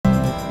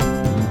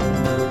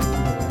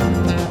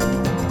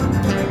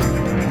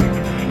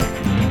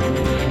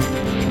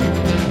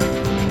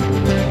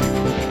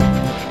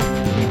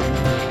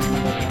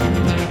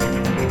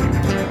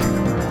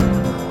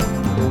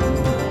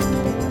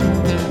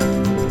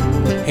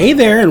Hey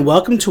there, and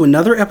welcome to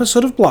another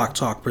episode of Block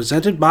Talk,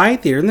 presented by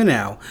Theater in the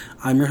Now.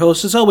 I'm your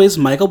host, as always,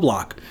 Michael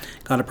Block.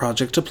 Got a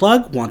project to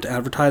plug? Want to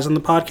advertise on the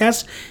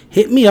podcast?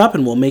 Hit me up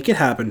and we'll make it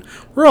happen.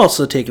 We're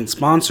also taking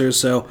sponsors,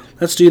 so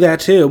let's do that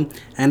too.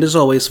 And as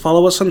always,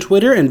 follow us on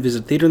Twitter and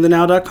visit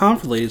theaterinthenow.com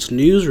for the latest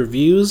news,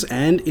 reviews,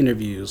 and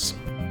interviews.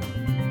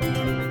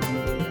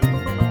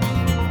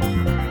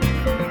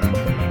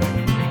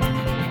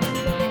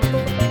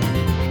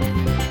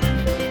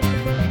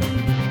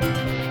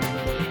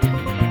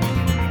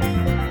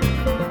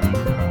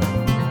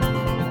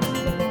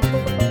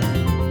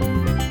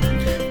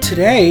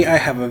 Today, I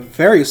have a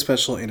very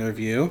special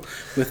interview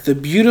with the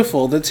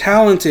beautiful, the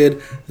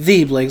talented,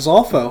 the Blake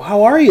Zolfo.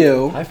 How are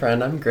you? Hi,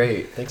 friend. I'm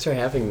great. Thanks for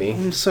having me.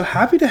 I'm so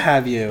happy to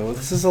have you.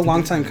 This is a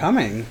long time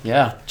coming.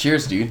 Yeah.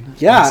 Cheers, dude.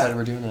 Yeah. I'm excited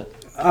we're doing it.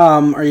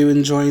 Are you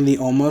enjoying the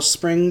almost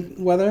spring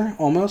weather?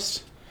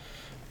 Almost?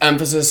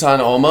 Emphasis on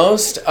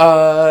almost.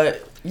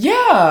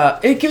 Yeah.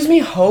 It gives me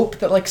hope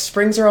that, like,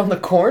 spring's around the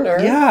corner.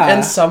 Yeah.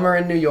 And summer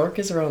in New York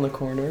is around the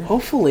corner.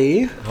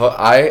 Hopefully.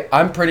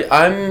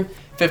 I'm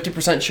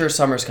 50% sure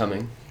summer's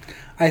coming.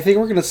 I think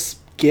we're going to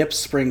skip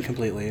spring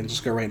completely and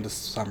just go right into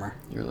summer.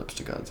 Your lips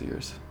to God's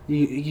ears.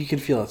 You can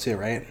feel it too,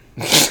 right?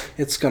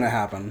 It's going to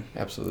happen.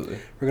 Absolutely.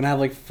 We're going to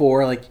have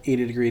 4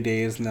 80-degree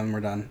days and then we're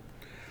done.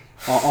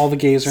 All the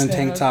gays are in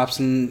tank tops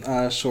and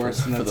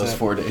shorts. And for those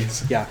 4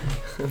 days. Yeah.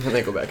 Then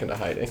they go back into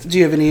hiding. Do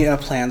you have any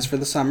plans for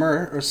the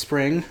summer or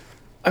spring?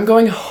 I'm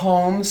going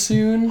home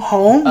soon.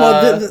 Home?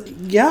 Well,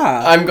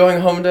 yeah. I'm going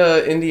home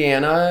to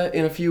Indiana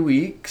in a few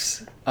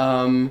weeks.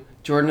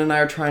 Jordan and I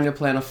are trying to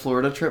plan a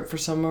Florida trip for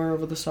summer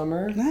over the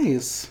summer.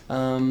 Nice.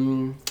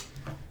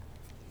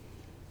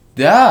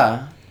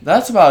 Yeah,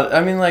 that's about it.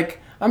 I mean,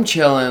 I'm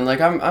chilling.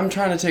 I'm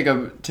trying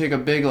to take a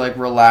big,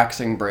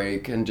 relaxing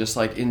break and just,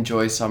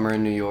 enjoy summer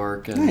in New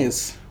York and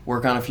nice.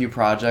 Work on a few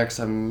projects.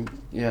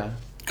 Yeah.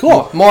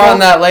 Cool. More on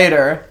that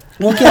later.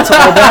 We'll get to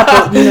all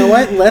that, but you know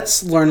what?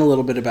 Let's learn a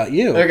little bit about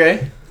you.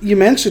 Okay. You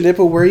mentioned it,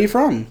 but where are you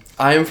from?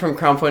 I am from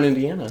Crown Point,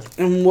 Indiana.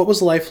 And what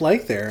was life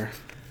like there?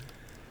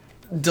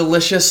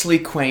 Deliciously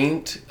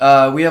quaint.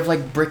 We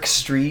have brick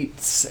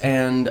streets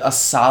and a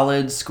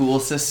solid school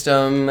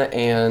system,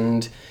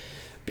 and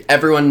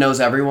everyone knows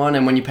everyone.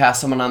 And when you pass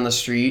someone on the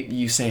street,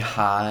 you say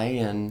hi,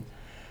 and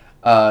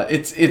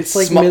it's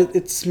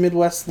it's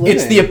Midwest living.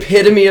 It's the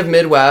epitome of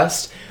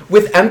Midwest,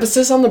 with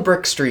emphasis on the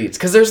brick streets,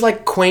 because there's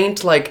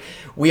quaint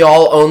we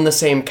all own the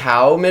same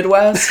cow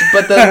Midwest,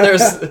 but then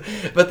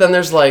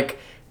there's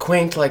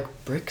quaint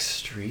brick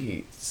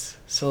streets.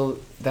 So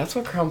that's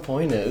what Crown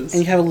Point is.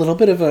 And you have a little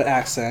bit of an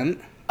accent.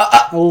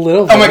 A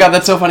little bit. Oh my god,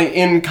 that's so funny.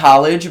 In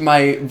college,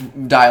 my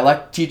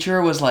dialect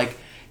teacher was like,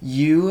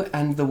 "You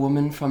and the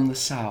woman from the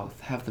South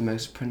have the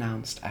most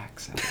pronounced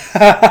accent."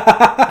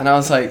 And I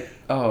was like,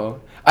 "Oh."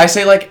 I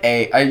say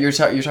you're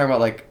talking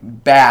about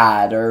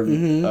bad or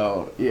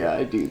oh yeah,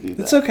 I do that.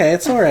 It's okay.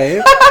 It's all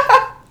right.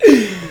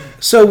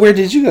 So where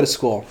did you go to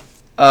school?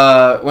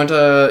 Went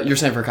to, you're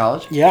saying for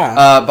college?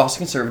 Yeah.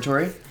 Boston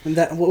Conservatory. And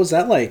what was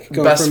that like?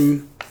 Going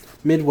from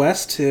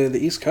Midwest to the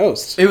East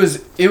Coast. It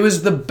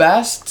was the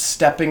best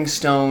stepping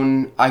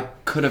stone I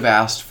could have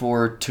asked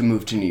for to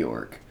move to New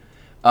York.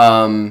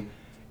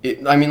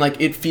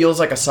 It feels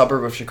like a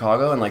suburb of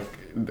Chicago, and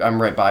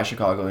I'm right by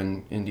Chicago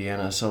in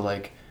Indiana, so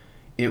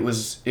it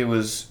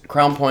was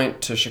Crown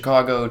Point to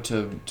Chicago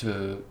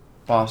to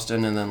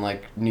Boston, and then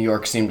New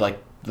York seemed like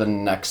the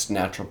next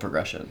natural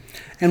progression.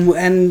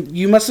 And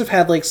you must have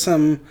had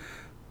some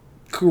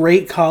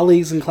great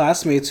colleagues and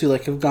classmates who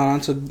have gone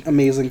on to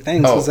amazing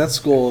things, because that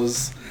school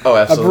is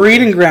a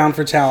breeding ground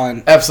for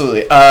talent.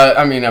 Absolutely.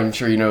 I'm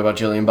sure you know about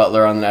Jillian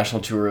Butler on the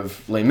national tour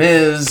of Les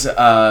Mis.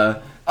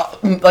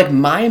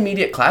 My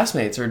immediate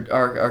classmates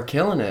are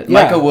killing it.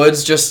 Yeah. Micah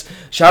Woods,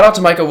 shout out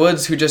to Micah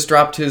Woods, who just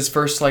dropped his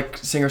first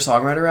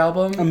singer-songwriter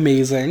album.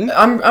 Amazing.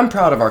 I'm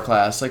proud of our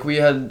class. We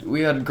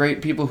had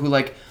great people who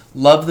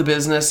love the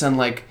business and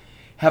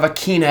have a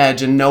keen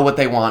edge and know what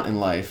they want in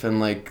life,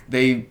 and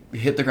they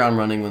hit the ground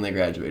running when they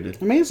graduated.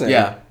 Amazing.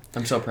 Yeah,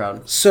 I'm so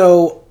proud.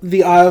 So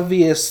the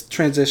obvious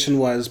transition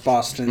was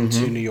Boston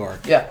to New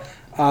York. Yeah.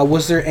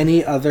 Was there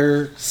any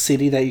other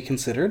city that you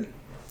considered?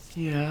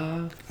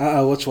 Yeah.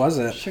 Which was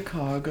it?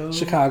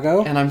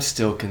 Chicago. And I'm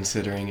still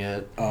considering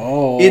it.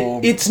 Oh.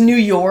 It's New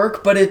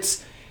York, but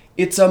it's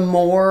a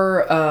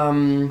more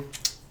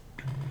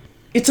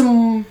it's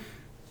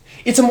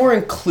a more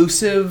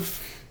inclusive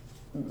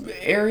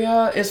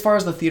area as far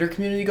as the theater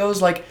community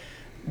goes.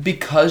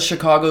 Because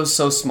Chicago's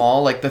so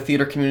small, the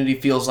theater community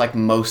feels like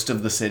most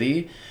of the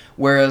city,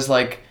 whereas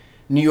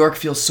New York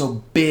feels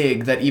so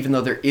big that even though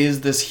there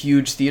is this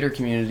huge theater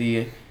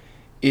community,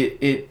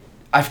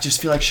 I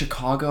just feel like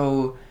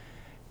Chicago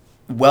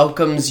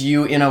welcomes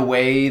you in a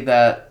way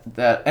that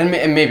and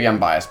maybe I'm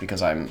biased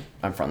because I'm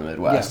from the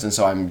Midwest, and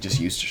so I'm just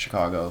used to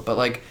Chicago,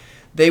 but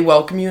they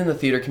welcome you in the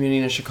theater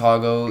community in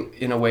Chicago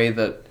in a way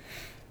that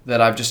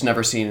I've just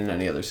never seen in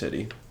any other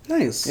city.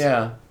 Nice.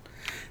 Yeah.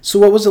 So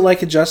what was it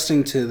like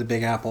adjusting to the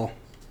Big Apple?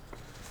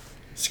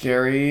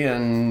 Scary,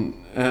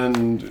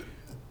 and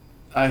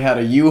I had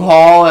a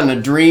U-Haul and a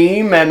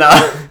dream, and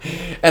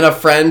and a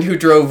friend who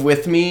drove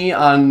with me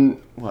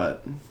on,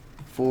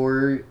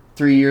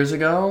 3 years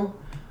ago.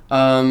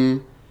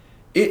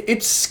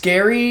 It's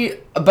scary,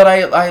 but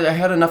I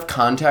had enough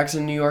contacts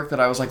in New York that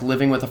I was like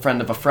living with a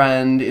friend of a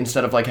friend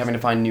instead of like having to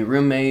find new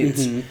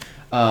roommates.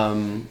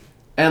 Mm-hmm.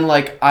 And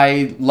like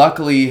I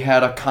luckily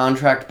had a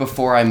contract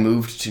before I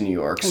moved to New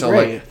York. So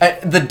great.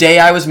 like the day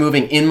I was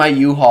moving in my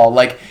U-Haul,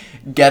 like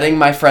getting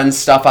my friend's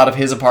stuff out of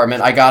his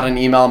apartment, I got an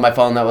email on my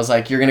phone that was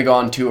like, "You're gonna go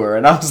on tour,"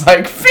 and I was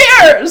like,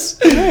 "Fierce!"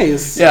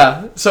 Nice.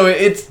 Yeah. So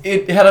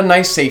it had a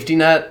nice safety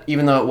net,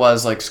 even though it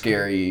was like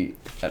scary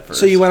at first.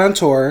 So you went on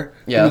tour.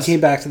 Yes. And you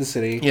came back to the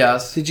city.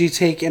 Yes. Did you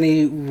take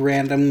any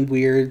random,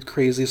 weird,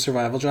 crazy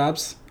survival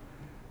jobs?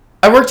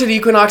 I worked at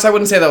Equinox. I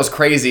wouldn't say that was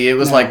crazy. It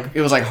was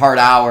like hard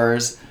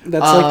hours.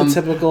 That's like the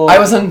typical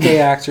gay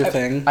actor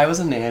thing. I was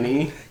a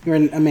nanny. You were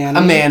a manny?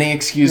 A manny,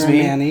 excuse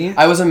me. A manny.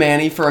 I was a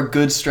manny for a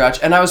good stretch,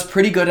 and I was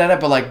pretty good at it,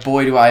 but like,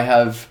 boy, do I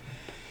have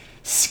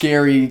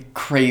scary,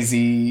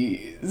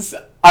 crazy...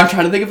 I'm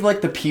trying to think of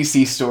like the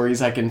PC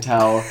stories I can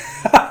tell.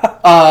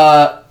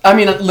 I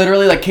mean,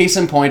 literally, like, case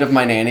in point of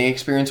my nanny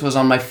experience was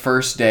on my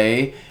first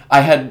day.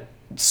 I had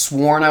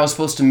sworn I was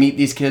supposed to meet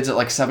these kids at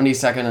like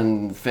 72nd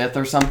and 5th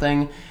or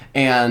something,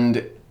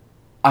 and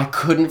I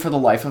couldn't for the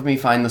life of me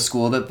find the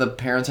school that the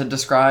parents had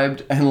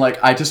described, and like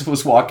I just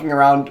was walking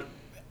around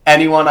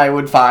anyone I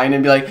would find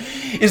and be like,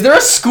 "Is there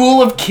a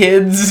school of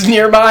kids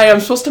nearby? I'm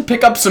supposed to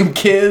pick up some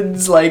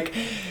kids." Like,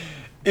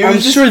 I'm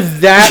sure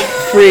that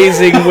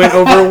phrasing went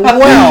over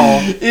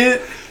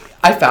well.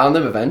 I found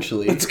them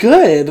eventually. It's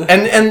good.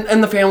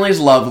 And the family's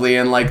lovely,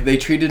 and like they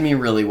treated me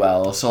really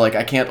well. So like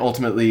I can't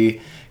ultimately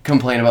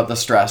complain about the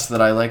stress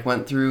that I like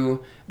went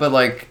through, but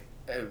like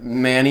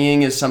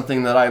mannying is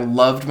something that I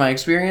loved my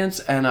experience,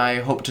 and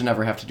I hope to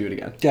never have to do it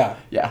again. Yeah.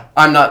 Yeah.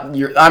 I'm not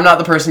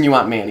the person you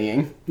want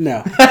mannying.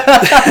 No.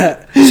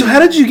 So how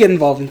did you get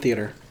involved in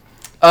theater?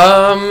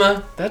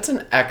 That's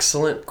an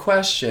excellent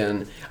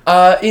question.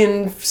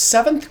 In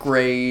 7th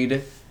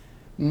grade,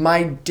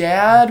 my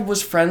dad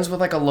was friends with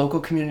like a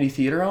local community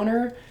theater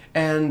owner,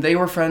 and they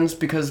were friends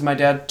because my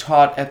dad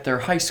taught at their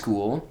high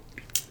school,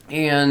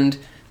 and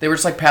they were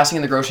just like passing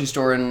in the grocery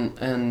store,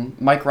 and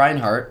Mike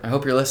Reinhardt, I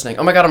hope you're listening.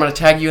 Oh my God, I'm going to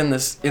tag you in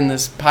this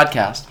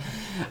podcast.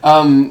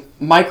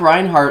 Mike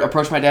Reinhardt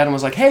approached my dad and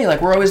was like, "Hey,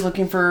 like we're always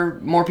looking for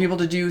more people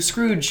to do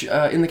Scrooge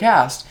in the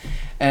cast."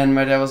 And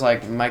my dad was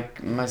like,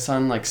 my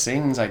son like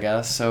sings, I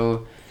guess.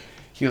 So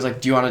he was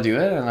like, "Do you want to do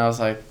it?" And I was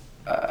like,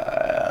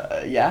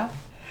 yeah.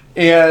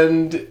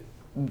 And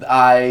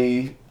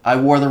I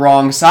wore the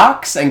wrong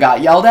socks and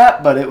got yelled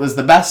at, but it was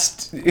the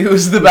best. It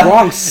was the best.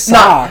 Wrong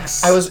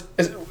socks.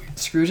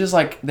 Scrooge is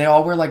like, they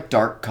all wear like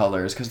dark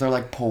colors because they're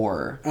like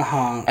poor.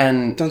 Uh-huh.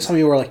 And don't tell me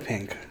you wore like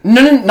pink.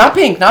 No, not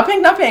pink.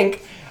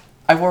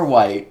 I wore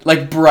white,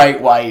 like bright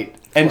white.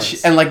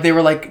 And and like they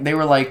were like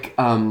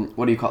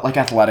what do you call it? Like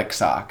athletic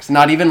socks,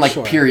 not even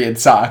like period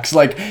socks.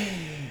 Like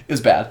it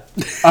was bad.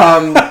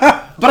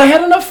 But I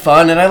had enough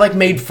fun, and I like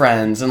made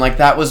friends, and like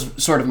that was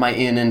sort of my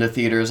into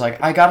theaters.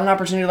 Like I got an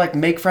opportunity to like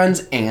make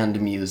friends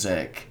and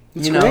music.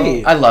 That's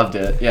great. I loved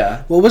it.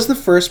 Yeah. What was the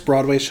first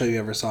Broadway show you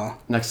ever saw?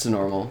 Next to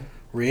Normal.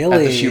 Really? At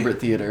the Schubert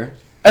Theater.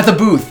 At the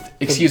Booth.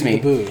 Excuse me.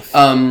 The Booth.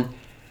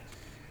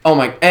 Oh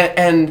my,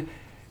 and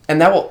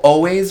that will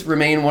always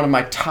remain one of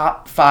my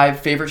top 5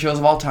 favorite shows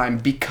of all time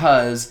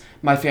because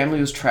my family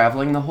was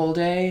traveling the whole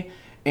day,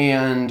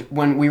 and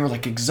when we were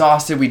like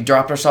exhausted, we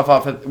dropped ourselves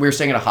off we were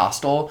staying at a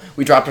hostel.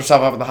 We dropped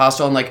ourselves off at the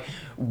hostel and like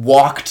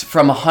walked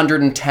from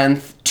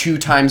 110th to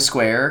Times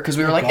Square because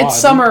we were like, it's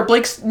summer,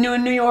 Blake's new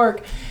in New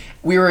York.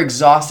 We were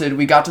exhausted.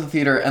 We got to the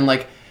theater, and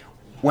like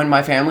when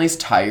my family's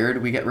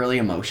tired, we get really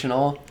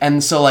emotional.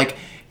 And so like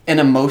an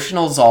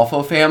emotional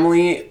Zolfo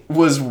family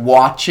was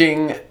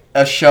watching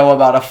a show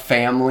about a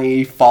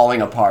family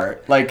falling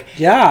apart. Like,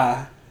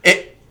 yeah.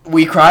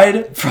 We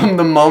cried from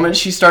the moment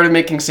she started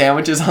making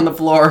sandwiches on the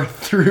floor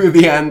through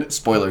the end.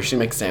 Spoiler, she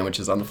makes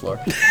sandwiches on the floor.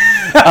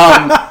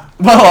 But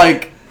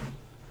like,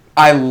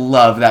 I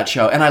love that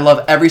show, and I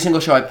love every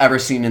single show I've ever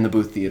seen in the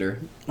Booth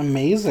Theater.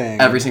 Amazing.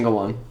 Every single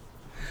one.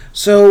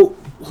 So,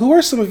 who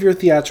are some of your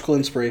theatrical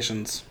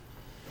inspirations?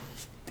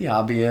 The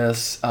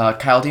obvious.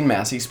 Kyle Dean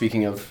Massey,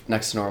 speaking of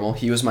Next to Normal,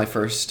 he was my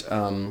first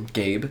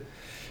Gabe.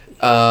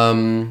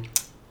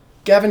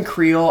 Gavin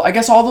Creel. I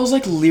guess all those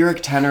like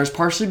lyric tenors,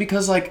 partially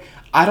because like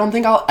I don't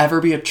think I'll ever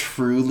be a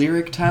true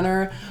lyric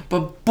tenor,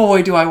 but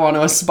boy do I want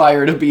to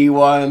aspire to be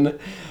one.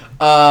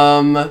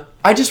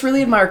 I just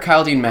really admire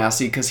Kyle Dean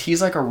Massey because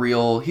he's a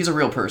real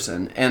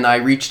person, and I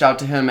reached out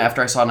to him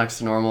after I saw Next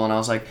to Normal, and I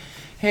was like,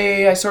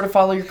 "Hey, I sort of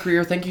follow your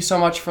career. Thank you so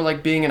much for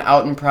like being an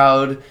out and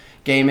proud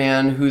gay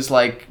man who's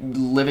like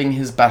living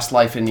his best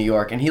life in New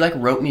York." And he like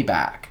wrote me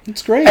back.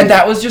 It's great. And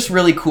that was just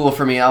really cool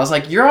for me. I was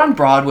like, "You're on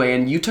Broadway,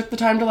 and you took the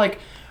time to like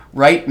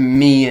write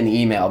me an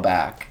email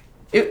back."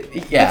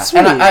 That's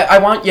and I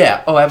want,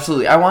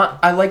 absolutely.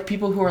 I like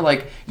people who are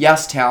like,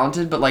 yes,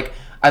 talented, but like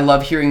I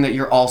love hearing that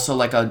you're also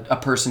like a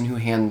person who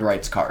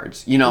handwrites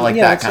cards. You know, like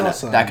that kind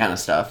of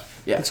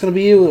stuff. Yeah, it's gonna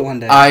be you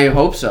one day. I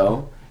hope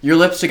so. Your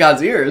lips to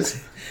God's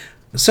ears.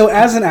 So,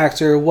 as an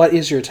actor, what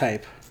is your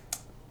type?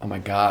 Oh my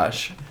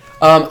gosh.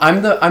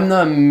 I'm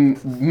the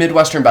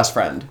Midwestern best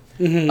friend.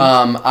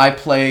 Mm-hmm. I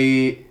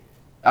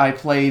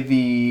play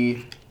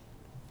the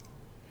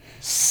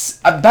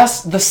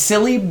the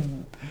silly,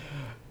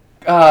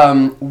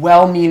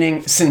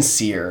 well-meaning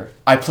Sincere.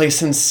 I play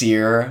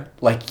Sincere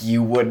like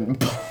you wouldn't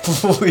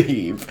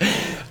believe.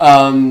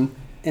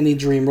 Any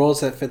dream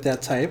roles that fit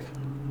that type?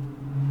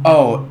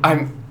 Oh,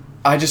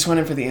 I just went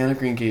in for the Anna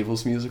Green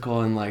Gables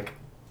musical, and like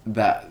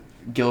that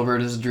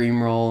Gilbert is a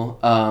dream role.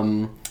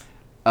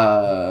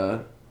 I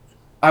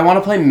want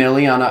to play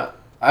Millie on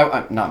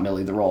not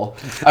Millie the role.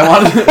 I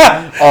want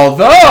to,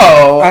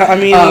 although I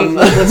mean,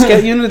 let's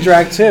get you into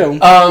drag too.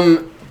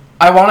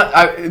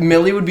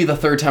 Millie would be the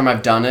third time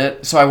I've done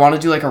it, so I want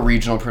to do like a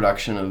regional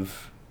production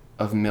of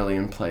Millie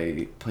and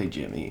play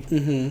Jimmy.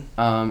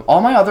 Mm-hmm.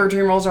 All my other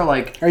dream roles are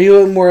like. Are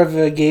you more of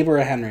a Gabe or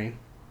a Henry?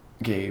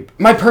 Gabe.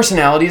 My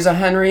personality is a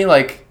Henry,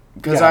 like,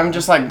 because I'm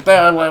just like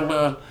blah, blah,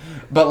 blah.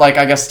 But like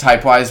I guess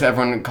type wise,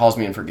 everyone calls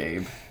me in for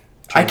Gabe.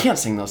 True. I can't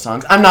sing those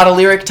songs. I'm not a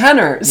lyric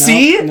tenor. No,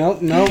 see? No.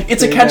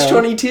 It's a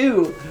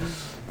catch-22.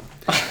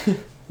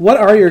 What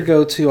are your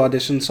go-to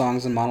audition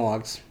songs and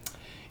monologues?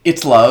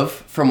 It's Love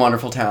from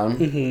Wonderful Town.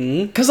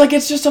 Mm-hmm. Because, like,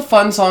 it's just a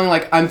fun song.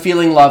 Like, I'm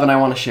feeling love and I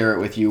want to share it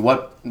with you.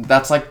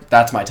 That's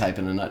my type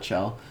in a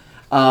nutshell.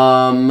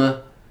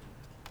 My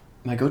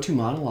go-to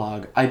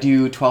monologue. I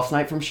do Twelfth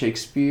Night from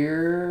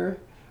Shakespeare.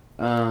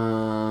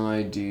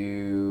 I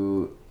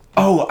do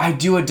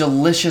a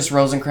delicious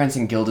Rosencrantz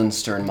and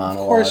Guildenstern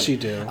monologue. Of course you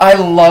do. I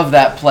love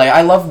that play.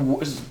 I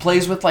love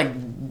plays with, like,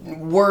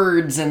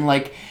 words and,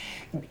 like,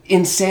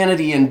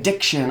 insanity and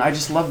diction. I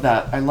just love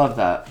that. I love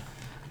that.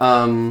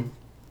 And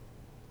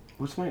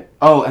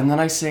then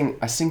I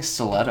sing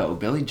Stiletto,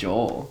 Billy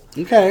Joel.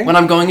 Okay. When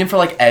I'm going in for,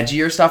 like,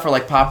 edgier stuff or,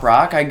 like, pop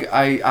rock,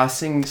 I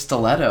sing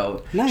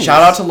Stiletto. Nice.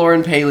 Shout out to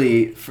Lauren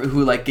Paley,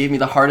 who, like, gave me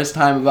the hardest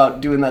time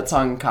about doing that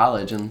song in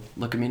college, and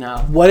look at me now.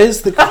 What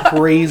is the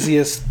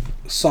craziest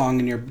song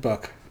in your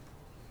book?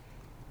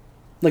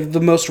 Like, the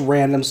most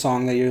random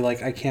song that you're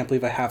like, I can't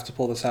believe I have to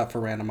pull this out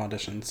for random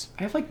auditions.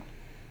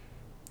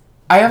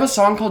 I have a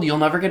song called You'll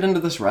Never Get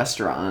Into This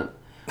Restaurant,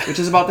 which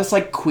is about this,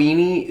 like,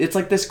 Queenie. It's,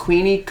 like, this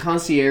Queenie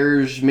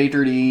concierge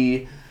maitre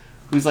d'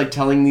 who's, like,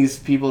 telling these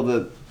people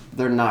that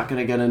they're not going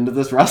to get into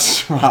this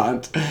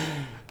restaurant.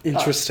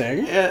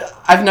 Interesting.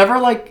 I've never,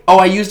 like... Oh,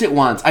 I used it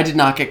once. I did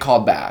not get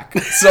called back.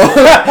 So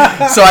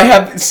I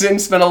have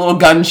since been a little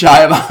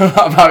gun-shy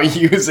about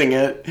using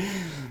it.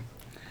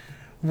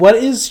 What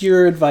is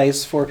your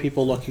advice for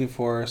people looking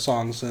for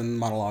songs and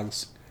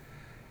monologues?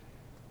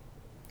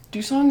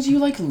 Do songs you,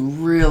 like,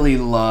 really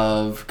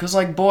love. Because,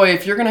 like, boy,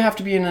 if you're going to have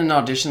to be in an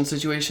audition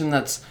situation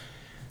that's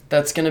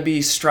going to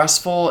be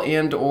stressful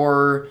and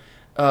or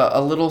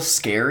a little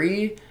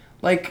scary,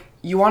 like,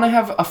 you want to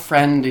have a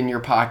friend in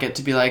your pocket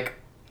to be like,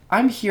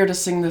 I'm here to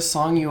sing this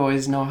song you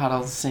always know how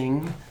to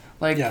sing.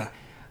 Like,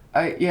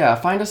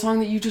 find a song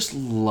that you just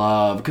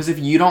love. Because if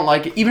you don't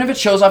like it, even if it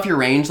shows off your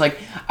range, like,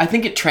 I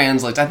think it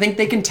translates. I think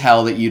they can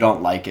tell that you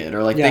don't like it.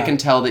 Or, like, they can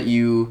tell that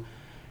you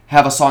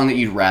have a song that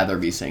you'd rather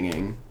be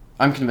singing.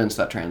 I'm convinced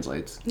that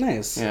translates.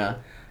 Nice. Yeah.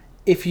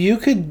 If you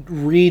could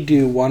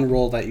redo one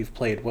role that you've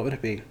played, what would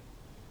it be?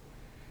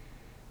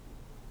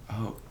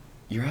 Oh,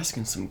 you're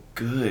asking some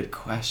good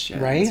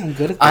questions. Right? I'm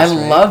good at this, I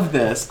love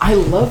this.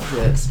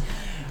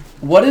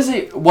 What is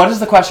it? What is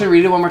the question?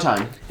 Read it one more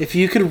time. If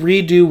you could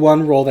redo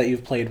one role that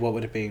you've played, what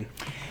would it be?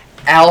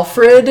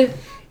 Alfred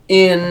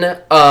in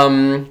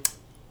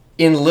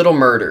Little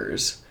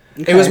Murders.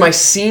 Okay. It was my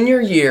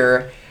senior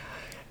year,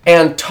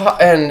 and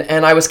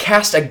I was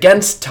cast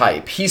against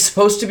type. He's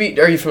supposed to be.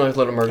 Are you familiar with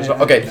Little Murders?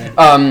 Okay.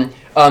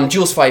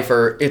 Jules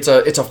Pfeiffer. It's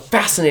a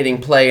fascinating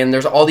play, and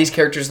there's all these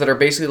characters that are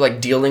basically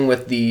like dealing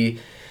with the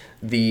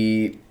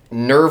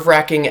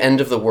nerve-wracking end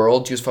of the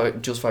world. Jules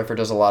Pfeiffer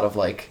does a lot of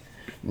like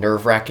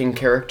nerve-wracking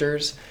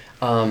characters.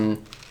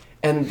 And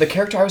the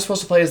character I was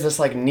supposed to play is this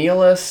like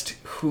nihilist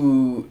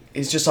who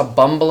is just a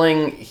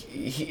bumbling.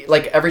 He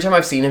like every time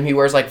I've seen him, he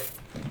wears like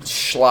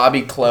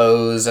schlobby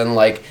clothes and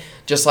like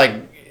just like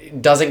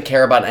doesn't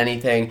care about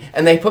anything.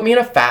 And they put me in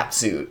a fat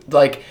suit.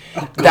 Like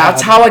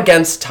that's how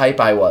against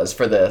type I was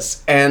for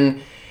this.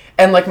 And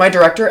like my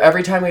director,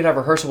 every time we'd have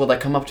rehearsal, would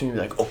like come up to me and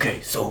be like, "Okay,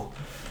 so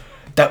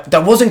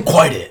that wasn't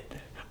quite it.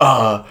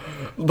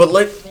 But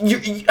like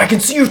I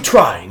can see you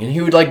trying." And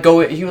he would like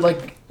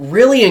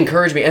really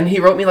encourage me. And he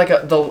wrote me like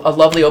a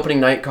lovely opening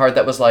night card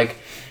that was like,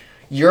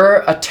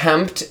 "Your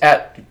attempt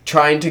at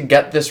trying to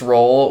get this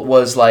role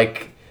was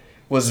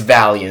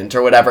valiant,"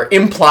 or whatever,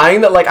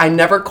 implying that like I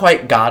never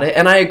quite got it.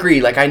 And I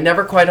agree, like I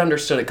never quite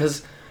understood it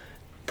because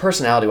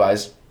personality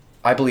wise,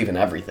 I believe in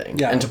everything.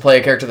 Yeah. And to play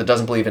a character that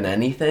doesn't believe in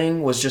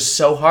anything was just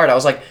so hard. I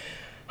was like,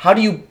 how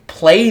do you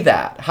play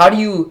that? How do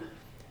you...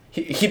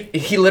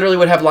 He literally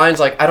would have lines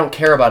like, "I don't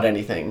care about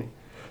anything."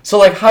 So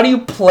like, how do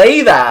you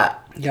play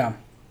that? Yeah.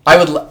 I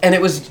would, and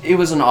it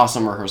was an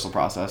awesome rehearsal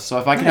process. So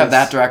if I could have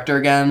that director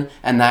again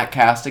and that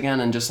cast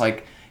again and just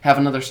like have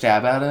another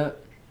stab at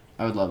it,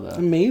 I would love that.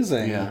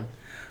 Amazing. Yeah.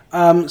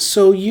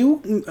 So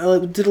you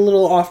did a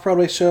little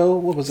off-Broadway show,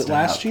 what was it,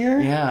 last year?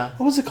 Yeah.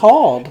 What was it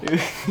called?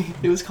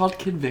 It was called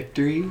Kid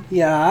Victory.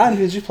 Yeah, and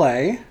who did you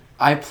play?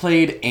 I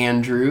played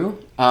Andrew.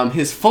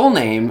 His full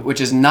name, which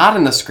is not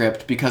in the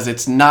script because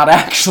it's not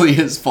actually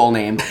his full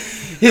name.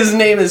 His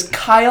name is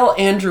Kyle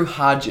Andrew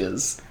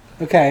Hodges.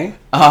 Okay.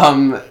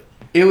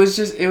 It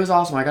was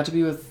awesome. I got to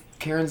be with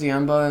Karen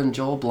Ziemba and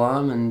Joel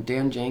Blum and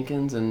Dan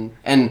Jenkins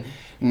and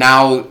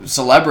now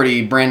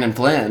celebrity Brandon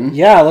Flynn.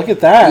 Yeah, look at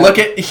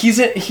that. He's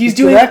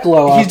doing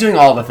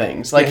all the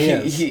things. Like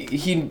yeah,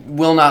 he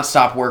will not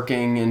stop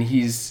working, and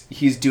he's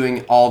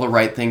doing all the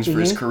right things for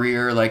his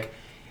career. Like,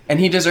 and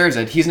he deserves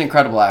it. He's an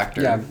incredible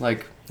actor. Yeah.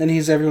 Like, and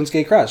he's everyone's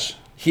gay crush.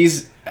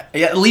 he's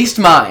at least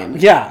mine.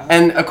 Yeah.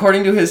 And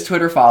according to his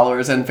Twitter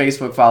followers and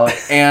Facebook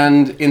followers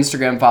and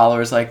Instagram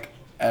followers, like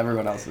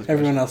everyone else's.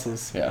 Everyone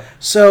else's. Yeah.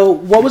 So,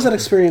 what was that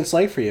experience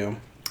like for you?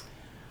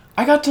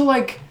 I got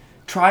to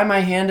try my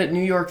hand at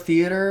New York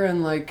theater,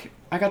 and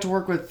I got to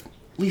work with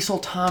Liesl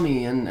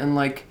Tommy,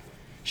 and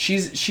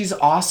she's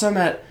awesome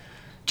at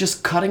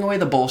just cutting away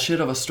the bullshit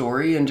of a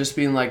story and just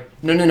being like,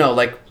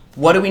 no,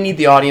 what do we need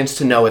the audience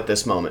to know at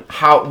this moment?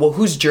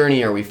 Whose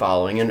journey are we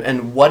following,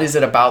 and what is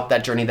it about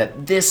that journey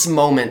that this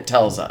moment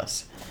tells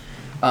us?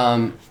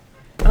 And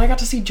I got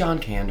to see John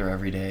Kander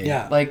every day.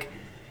 Yeah.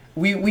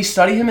 We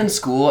study him in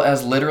school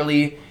as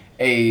literally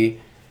a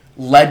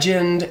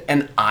legend,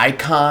 an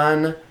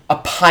icon, a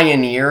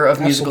pioneer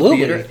of musical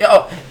theater.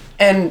 Oh,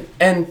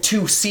 and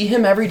to see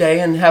him every day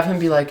and have him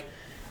be like,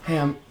 "Hey,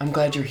 I'm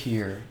glad you're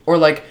here," or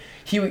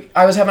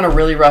I was having a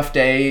really rough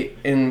day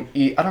I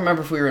don't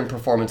remember if we were in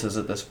performances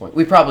at this point.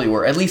 We probably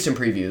were, at least in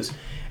previews.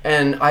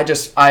 And I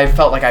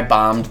felt like I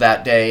bombed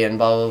that day and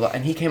blah, blah, blah.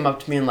 And he came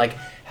up to me and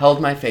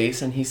held my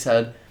face and he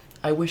said,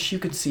 "I wish you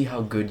could see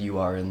how good you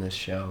are in this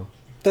show."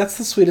 That's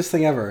the sweetest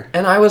thing ever.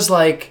 And I was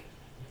I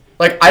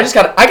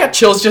got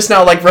chills just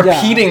now,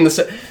 repeating this.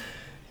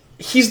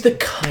 He's the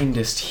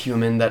kindest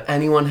human that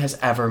anyone has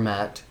ever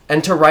met.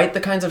 And to write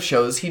the kinds of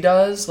shows he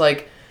does,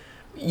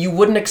 you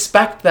wouldn't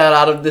expect that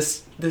out of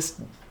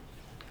this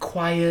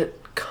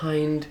quiet,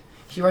 kind.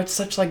 He writes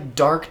such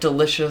dark,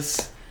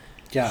 delicious,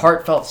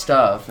 heartfelt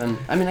stuff, and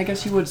I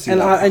guess you would see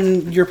that.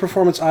 And your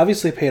performance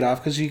obviously paid off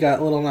because you got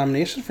a little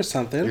nomination for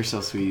something. You're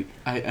so sweet.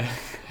 I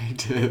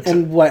did.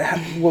 And what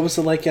was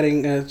it like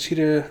getting a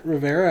Chita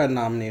Rivera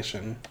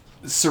nomination?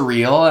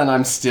 Surreal, and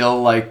I'm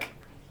still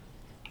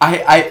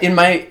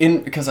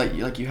because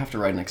you have to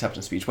write an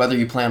acceptance speech whether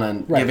you plan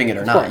on giving it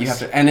or not. You have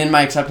to, and in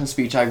my acceptance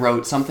speech I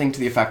wrote something to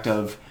the effect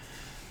of,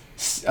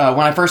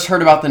 when I first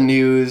heard about the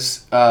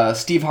news,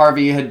 Steve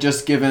Harvey had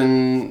just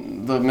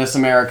given the Miss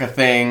America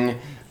thing,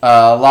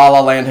 La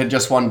La Land had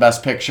just won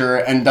Best Picture,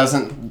 and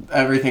doesn't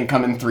everything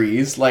come in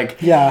threes?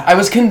 I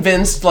was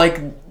convinced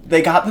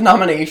they got the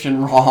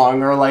nomination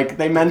wrong, or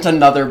they meant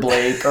another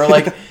Blake, or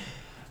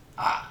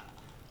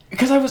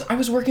because I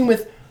was working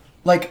with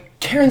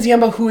Karen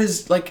Ziemba, who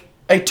is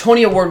a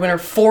Tony Award winner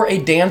for a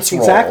dance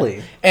role.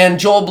 Exactly. And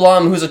Joel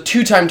Blum, who's a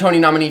 2-time Tony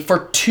nominee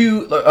for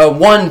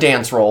one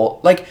dance role.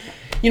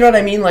 You know what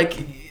I mean?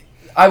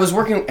 I was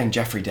working, and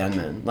Jeffrey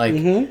Denman.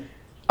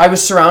 I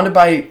was surrounded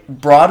by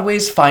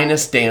Broadway's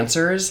finest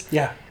dancers.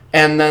 Yeah.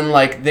 And then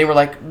they were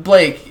like,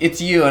 "Blake, it's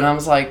you," and I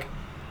was like,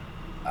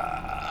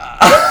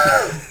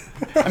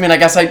 I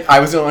guess I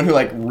was the only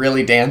one who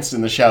really danced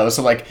in the show,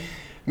 so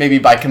maybe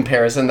by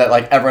comparison that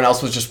everyone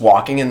else was just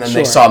walking, and then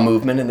they saw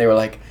movement and they were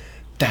like,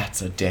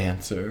 "That's a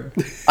dancer."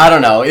 I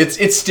don't know.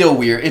 It's still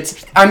weird.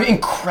 I'm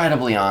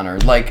incredibly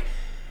honored.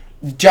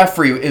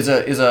 Jeffrey is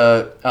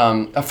a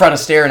Fred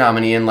Astaire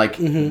nominee, and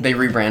they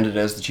rebranded it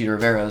as the Chita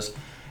Riveras.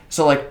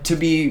 So to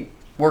be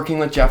working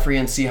with Jeffrey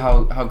and see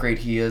how great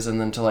he is, and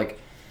then to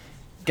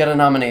get a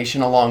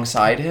nomination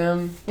alongside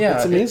him,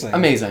 it's amazing.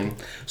 Amazing.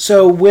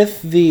 So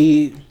with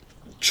the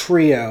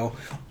trio,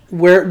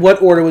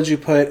 what order would you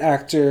put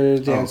actor,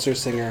 dancer,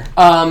 singer?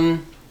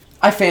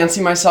 I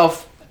fancy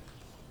myself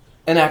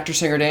an actor,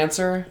 singer,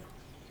 dancer.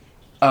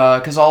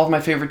 Because all of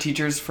my favorite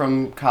teachers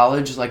from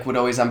college would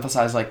always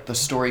emphasize the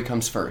story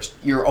comes first.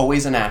 You're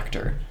always an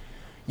actor.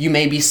 You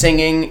may be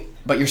singing,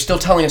 but you're still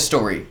telling a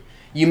story.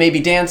 You may be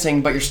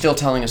dancing, but you're still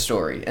telling a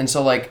story. And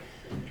so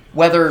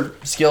whether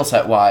skill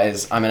set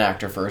wise I'm an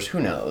actor first, who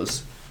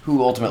knows?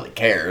 Who ultimately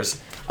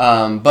cares?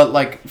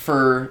 But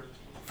for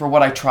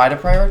what I try to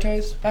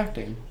prioritize,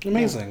 acting.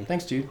 Amazing. Yeah.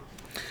 Thanks, dude.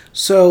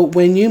 So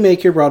when you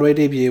make your Broadway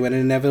debut and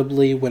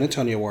inevitably win a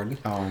Tony Award,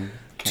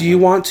 do you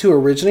want to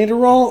originate a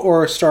role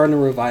or star in a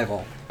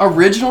revival?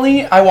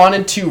 Originally, I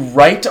wanted to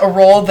write a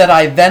role that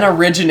I then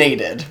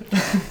originated.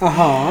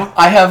 Uh-huh.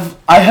 I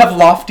have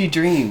lofty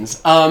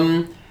dreams.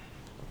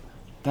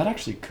 That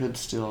actually could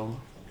still...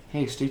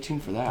 Hey, stay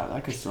tuned for that.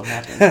 That could still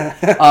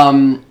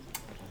happen.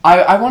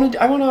 I want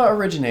to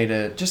originate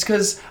it just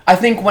because I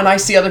think when I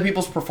see other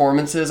people's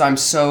performances, I'm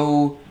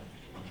so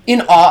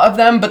in awe of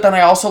them, but then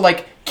I also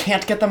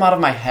can't get them out of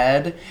my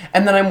head,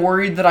 and then I'm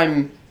worried that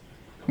I'm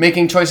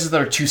making choices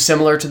that are too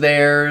similar to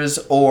theirs,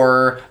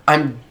 or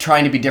I'm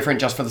trying to be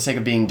different just for the sake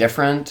of being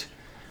different.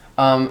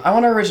 I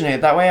want to originate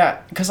it that way,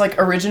 because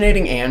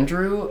originating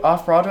Andrew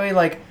off Broadway,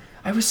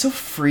 I was so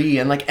free,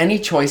 and like any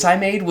choice I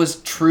made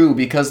was true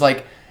because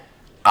like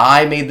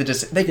I made the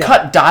decision. They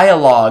cut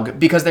dialogue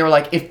because they were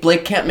like, if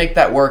Blake can't make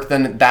that work,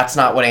 then that's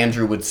not what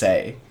Andrew would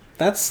say.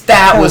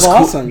 That was cool.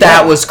 awesome.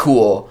 That was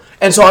cool.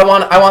 And so I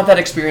want that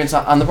experience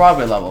on the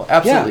Broadway level.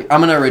 Absolutely.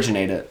 I'm gonna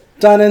originate it.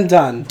 Done and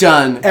done.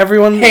 Done.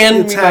 Everyone, Hand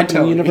it's me my happening,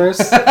 Tony.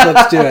 universe.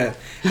 Let's do it.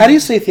 How do you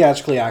stay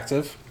theatrically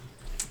active?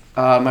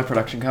 My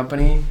production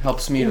company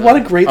helps me. What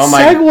a great oh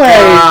my segue!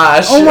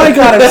 Gosh. Oh my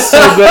god, I'm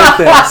so good at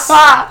this.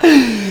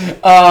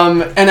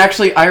 And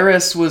actually,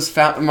 Iris was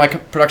my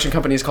production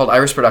company is called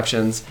Iris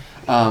Productions.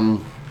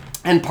 And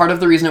part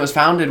of the reason it was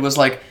founded was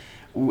like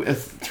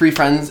two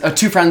friends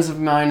of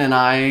mine and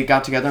I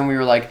got together and we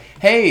were like,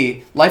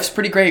 "Hey, life's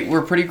pretty great.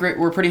 We're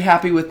pretty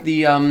happy with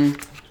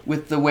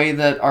the way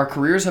that our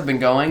careers have been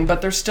going,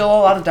 but there's still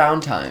a lot of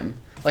downtime.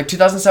 Like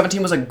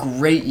 2017 was a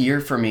great year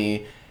for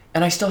me,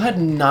 and I still had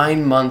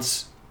 9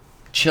 months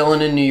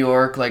chilling in New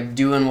York, like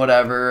doing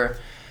whatever.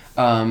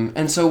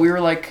 And so we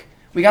were like,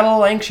 we got a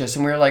little anxious,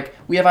 and we were like,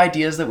 we have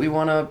ideas that we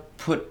want to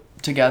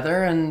put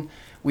together, and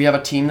we have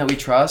a team that we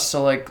trust.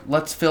 So like,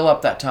 let's fill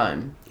up that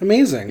time."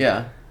 Amazing.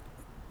 Yeah.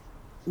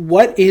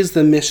 What is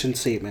the mission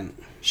statement?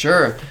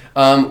 Sure.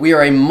 We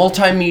are a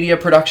multimedia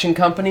production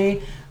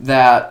company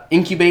that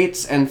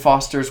incubates and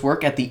fosters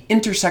work at the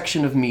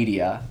intersection of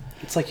media.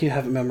 It's like you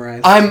have it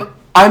memorized.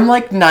 I'm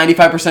like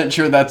 95%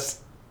 sure that's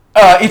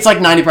it's like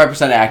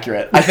 95%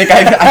 accurate. I think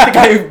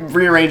I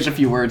rearranged a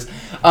few words.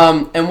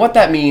 And what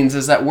that means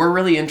is that we're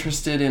really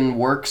interested in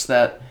works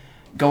that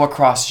go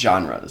across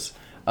genres.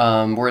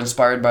 We're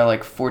inspired by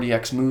like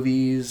 40X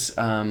movies.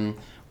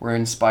 We're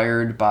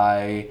inspired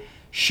by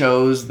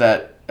shows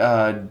that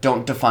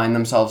don't define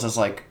themselves as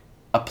like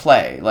a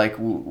play. Like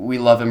we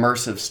love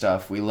immersive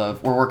stuff. We're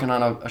working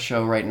on a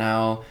show right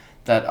now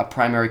that a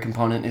primary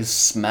component is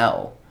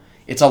smell.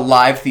 It's a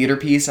live theater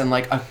piece and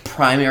like a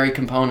primary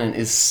component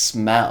is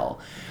smell.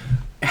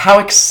 How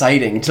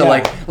exciting to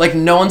like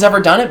no one's ever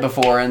done it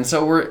before, and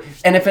so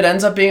and if it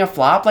ends up being a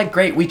flop, like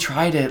great, we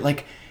tried it.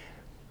 Like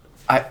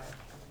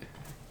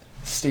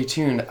stay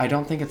tuned. I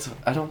don't think it's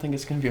going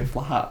to be a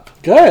flop.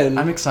 Good.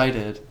 I'm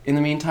excited. In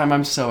the meantime,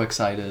 I'm so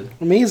excited.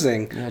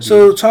 Amazing. Yeah,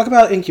 so talk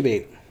about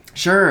Incubate.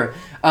 Sure.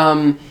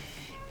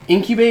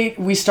 Incubate,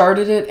 we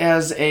started it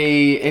as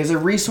a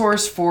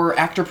resource for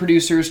actor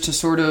producers to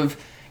sort of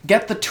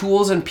get the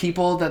tools and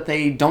people that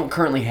they don't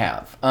currently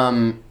have.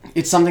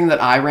 It's something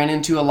that I ran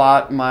into a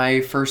lot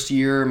my first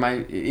year,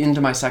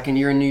 into my second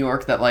year in New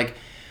York, that like,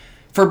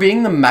 for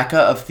being the mecca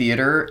of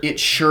theater, it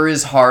sure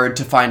is hard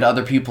to find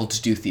other people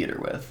to do theater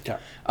with. Yeah.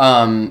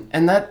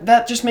 And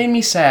that just made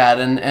me sad.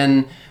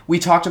 And we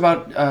talked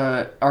about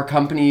our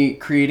company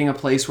creating a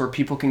place where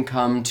people can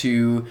come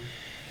to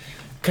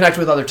connect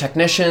with other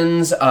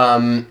technicians.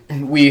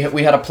 We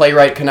had a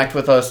playwright connect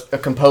with a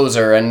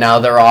composer, and now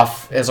they're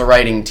off as a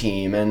writing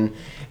team.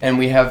 And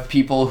we have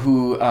people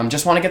who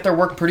just want to get their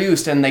work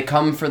produced, and they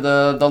come for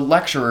the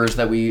lecturers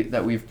that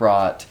we've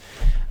brought.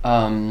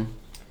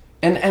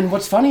 And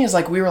what's funny is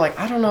like we were like,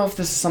 I don't know if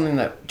this is something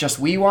that just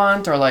we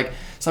want or like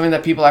something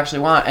that people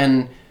actually want.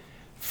 And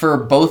for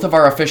both of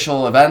our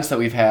official events that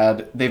we've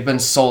had, they've been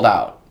sold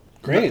out.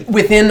 Great.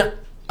 Within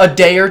a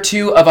day or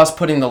two of us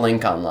putting the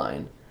link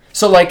online.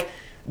 So like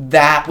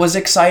that was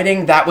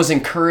exciting, that was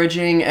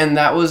encouraging, and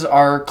that was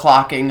our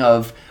clocking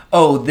of,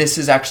 oh, this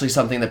is actually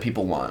something that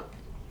people want.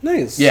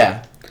 Nice.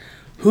 Yeah.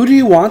 Who do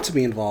you want to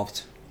be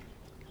involved?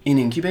 In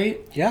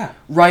Incubate? Yeah.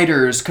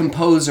 Writers,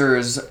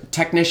 composers,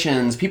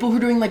 technicians, people who are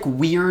doing like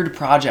weird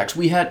projects.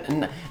 We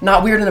had,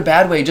 not weird in a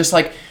bad way, just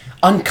like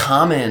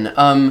uncommon.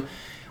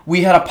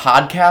 We had a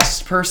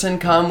podcast person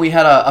come, we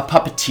had a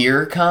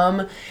puppeteer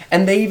come,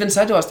 and they even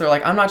said to us, they're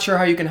like, I'm not sure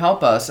how you can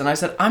help us. And I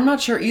said, I'm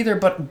not sure either,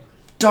 but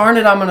darn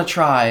it, I'm going to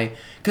try,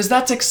 because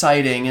that's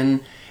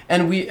exciting.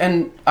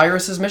 And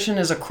Iris's mission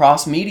is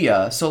across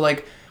media, so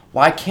like,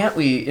 why can't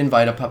we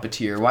invite a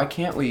puppeteer? Why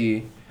can't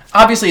we?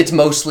 Obviously, it's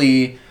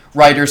mostly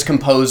writers,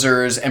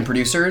 composers, and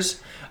producers.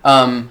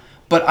 But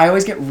I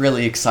always get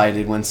really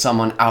excited when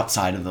someone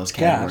outside of those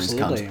categories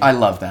comes. I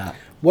love that.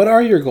 What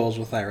are your goals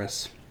with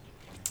Iris?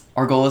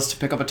 Our goal is to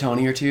pick up a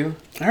Tony or two.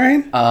 All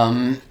right.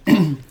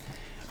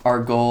 Our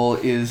goal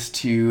is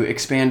to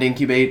expand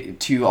Incubate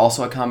to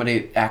also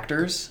accommodate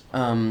actors,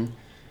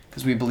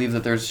 because we believe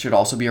that there should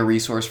also be a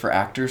resource for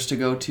actors to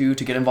go to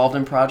get involved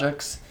in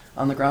projects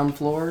on the ground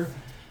floor.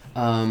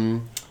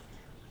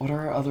 What are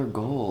our other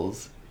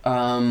goals?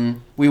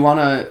 We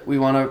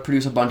wanna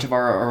produce a bunch of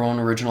our own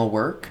original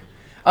work.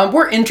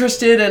 We're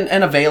interested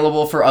and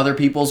available for other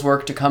people's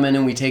work to come in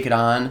and we take it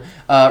on.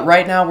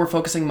 Right now we're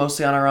focusing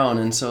mostly on our own,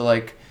 and so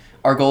like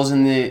our goals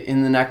in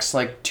the next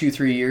like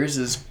 2-3 years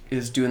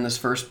is doing this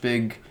first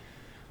big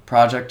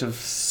project of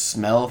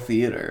smell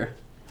theater.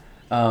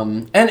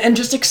 And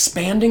just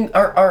expanding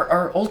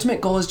our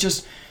ultimate goal is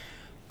just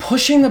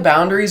pushing the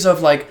boundaries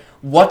of like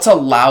what's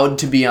allowed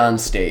to be on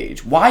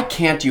stage. Why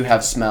can't you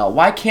have smell?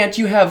 Why can't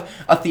you have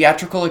a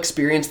theatrical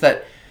experience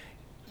that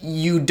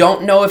you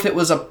don't know if it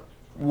was a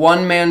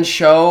one-man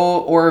show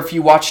or if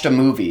you watched a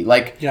movie?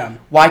 Like, yeah.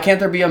 Why can't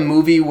there be a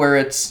movie where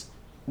it's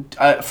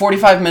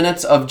 45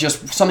 minutes of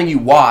just something you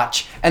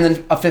watch, and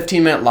then a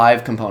 15-minute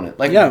live component.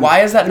 Like,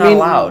 why is that not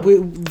allowed?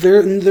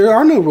 There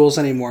are no rules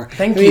anymore.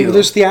 Thank you.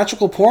 There's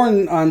theatrical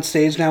porn on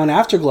stage now in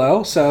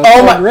Afterglow, so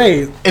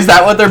great. Is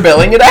that what they're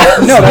billing it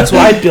as? No, that's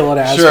what I bill it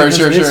as. Sure.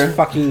 It's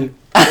fucking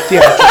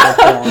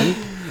theatrical porn.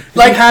 If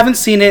you haven't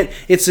seen it,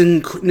 it's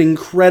an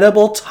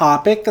incredible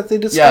topic that they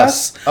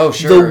discuss. Yes. Oh,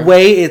 sure. The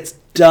way it's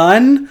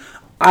done,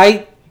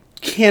 I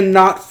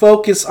cannot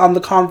focus on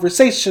the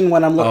conversation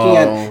when I'm looking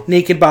at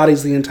naked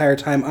bodies the entire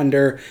time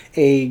under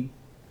a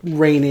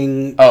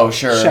raining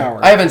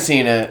shower. I haven't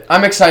seen it.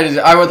 I'm excited.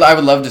 I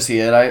would love to see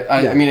it.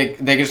 I mean,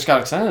 they just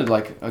got extended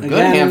like a good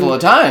handful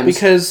of times.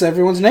 Because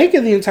everyone's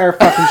naked the entire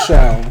fucking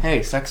show.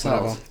 Hey, sex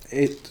sells.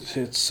 It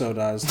so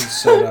does. It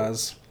so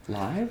does.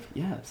 Live?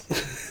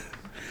 Yes.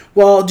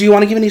 Well, do you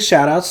want to give any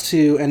shout-outs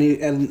to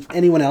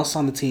anyone else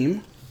on the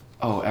team?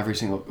 Oh, every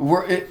single...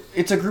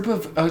 It's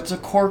a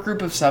core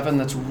group of 7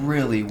 that's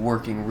really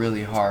working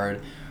really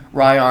hard.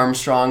 Rye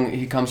Armstrong,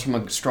 he comes from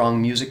a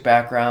strong music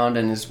background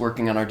and is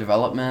working on our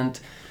development.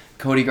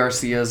 Cody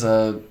Garcia's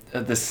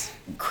this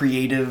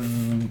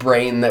creative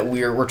brain that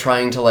we're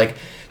trying to like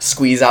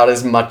squeeze out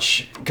as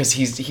much because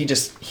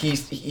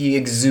he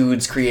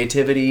exudes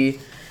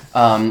creativity.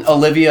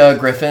 Olivia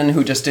Griffin,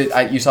 who just did...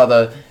 you saw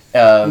the...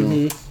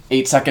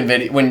 8-second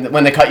video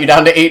when they cut you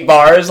down to 8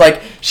 bars.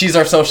 Like, she's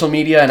our social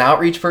media and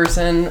outreach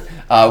person.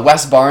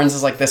 Wes Barnes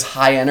is like this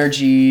high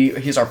energy.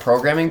 He's our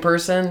programming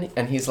person,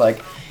 and he's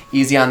like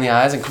easy on the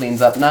eyes and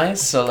cleans up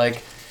nice. So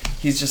like,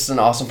 he's just an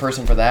awesome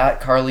person for that.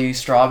 Carly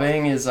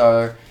Straubing is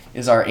our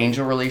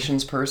angel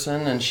relations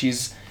person, and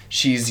she's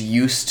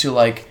used to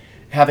like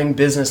having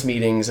business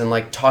meetings and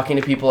like talking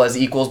to people as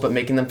equals but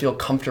making them feel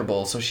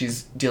comfortable. So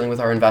she's dealing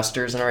with our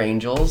investors and our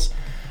angels.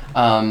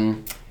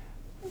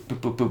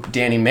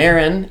 Danny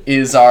Marin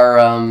is our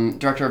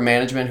director of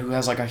management, who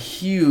has like a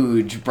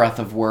huge breadth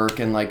of work,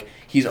 and like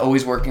he's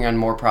always working on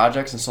more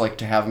projects, and so like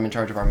to have him in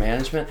charge of our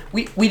management,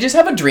 we just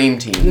have a dream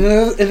team.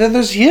 And then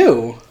there's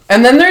you.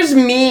 And then there's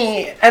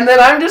me, and then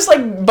I'm just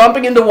like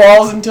bumping into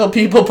walls until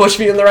people push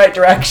me in the right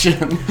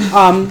direction.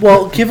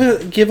 Well, give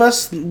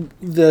us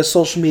the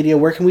social media.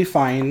 Where can we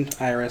find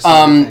Iris?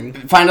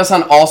 Find us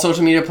on all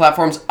social media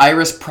platforms.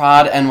 Iris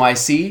Prod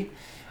NYC.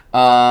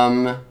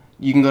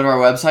 You can go to our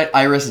website,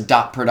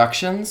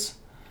 iris.productions,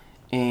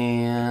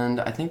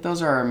 and I think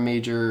those are our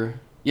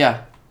major...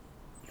 Yeah.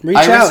 Reach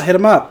out, hit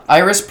them up.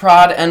 Iris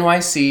Prod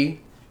NYC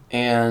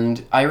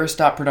and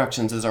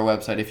iris.productions is our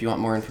website if you want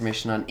more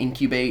information on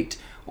Incubate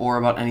or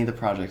about any of the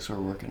projects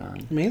we're working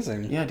on.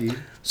 Amazing. Yeah, dude.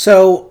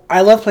 So,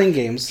 I love playing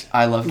games.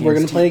 I love games, We're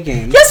going to play a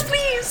game. Yes,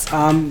 please!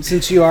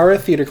 Since you are a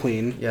theater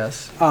queen.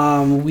 Yes.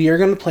 We are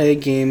going to play a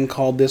game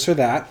called This or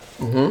That.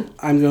 Mm-hmm.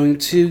 I'm going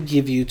to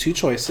give you 2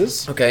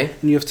 choices. Okay.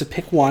 And you have to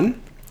pick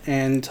one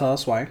and tell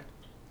us why.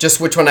 Just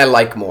which one I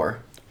like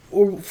more.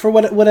 Or for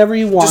whatever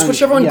you want. Just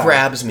whichever one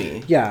grabs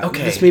me. Yeah.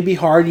 Okay. This may be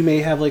hard. You may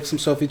have like some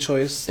Sophie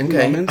Choice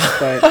moments,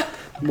 but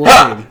we'll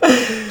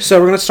see. So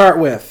we're going to start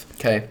with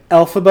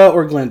Elphaba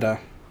or Glinda?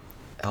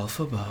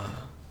 Elphaba.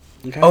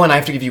 Okay. Oh, and I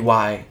have to give you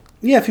why.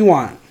 Yeah, if you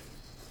want.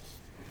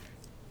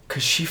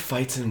 Because she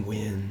fights and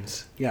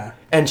wins. Yeah.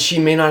 And she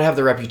may not have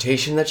the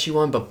reputation that she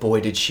won, but boy,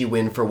 did she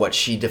win for what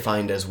she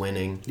defined as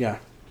winning. Yeah.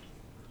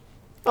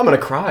 I'm going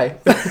to cry.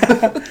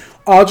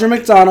 Audra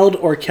McDonald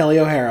or Kelly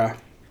O'Hara?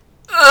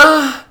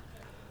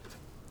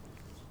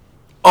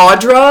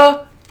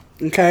 Audra?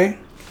 Okay.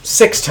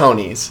 6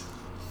 Tonys.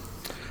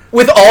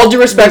 With all due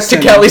respect to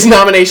Kelly's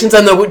nominations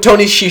and the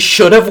Tonys she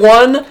should have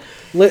won.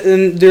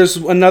 And there's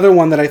another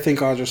one that I think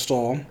Audra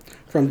stole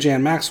from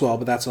Jan Maxwell,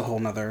 but that's a whole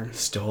nother...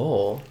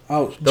 Stole?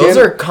 Oh, those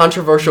are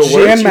controversial words.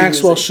 Jan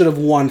Maxwell should have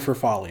won for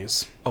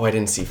Follies. Oh, I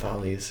didn't see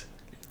Follies.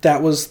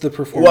 That was the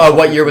performance. Well,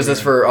 what year was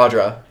this for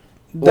Audra?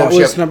 That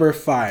was number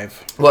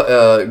 5. What,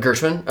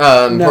 Gershwin?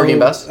 No, Porgy and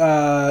Bess?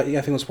 Yeah, I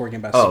think it was Porgy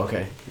and Bess. Oh,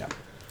 okay. Yeah.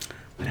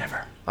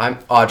 Whatever. I'm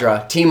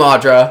Audra. Team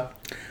Audra.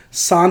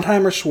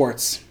 Sondheim or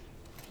Schwartz?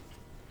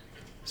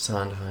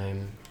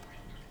 Sondheim.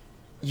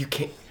 You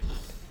can't...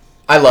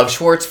 I love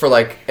Schwartz for,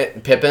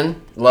 like,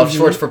 Pippin. Love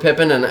Schwartz for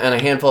Pippin and a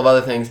handful of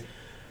other things.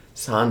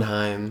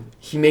 Sondheim.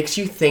 He makes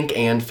you think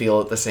and feel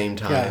at the same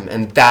time,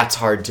 and that's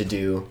hard to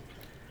do.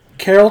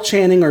 Carol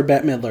Channing or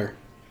Bette Midler?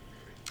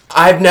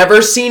 I've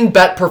never seen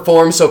Bette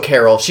perform so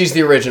Carol. She's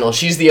the original.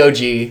 She's the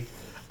OG.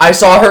 I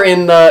saw her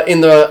in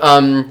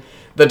the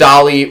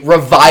Dolly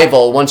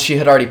revival once she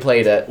had already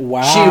played it.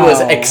 Wow. She was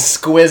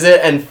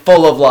exquisite and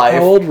full of life.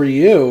 How old were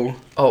you?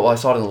 Oh, well, I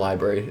saw it in the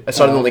library. I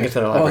saw it in the Lincoln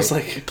Center Library. I was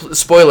like...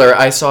 Spoiler,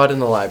 I saw it in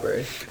the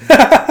library.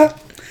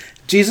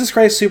 Jesus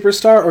Christ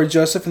Superstar or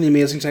Joseph and the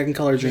Amazing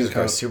Technicolor Dreamcoat? Jesus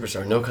Christ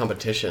Superstar, no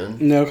competition.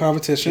 No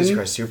competition? Jesus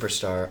Christ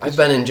Superstar. I've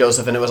been in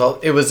Joseph, and it was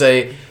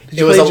a... Did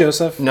you play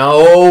Joseph?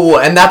 No,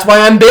 and that's why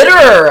I'm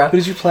bitter! Who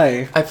did you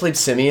play? I played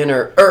Simeon,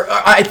 or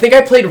I think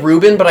I played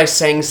Reuben, but I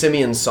sang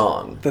Simeon's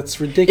song.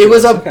 That's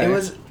ridiculous.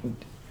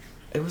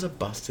 It was a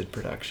busted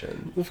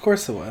production. Of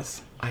course it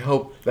was. I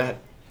hope that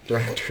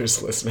director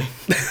is listening.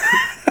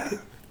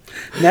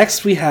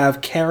 Next, we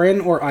have Karen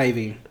or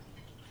Ivy.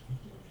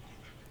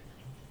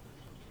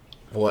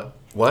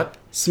 What?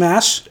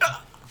 Smash?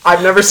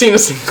 I've never seen a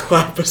single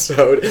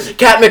episode.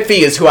 Kat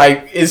McPhee is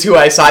who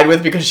I side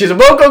with because she's a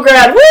vocal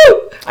grad.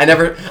 Woo! I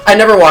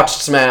never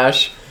watched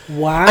Smash.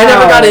 Wow. I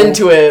never got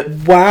into it.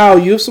 Wow,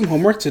 you have some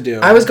homework to do.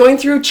 I was going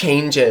through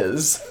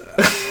changes.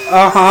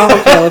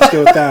 Okay, let's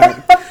go with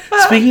that.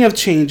 Speaking of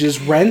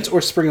changes, Rent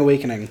or Spring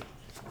Awakening?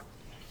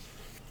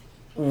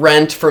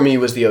 Rent for me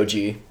was the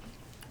OG.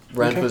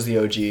 Rent Okay. was the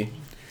OG.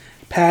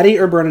 Patty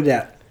or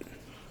Bernadette?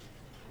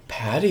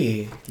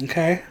 Patty.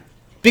 Okay.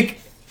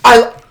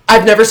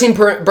 I've never seen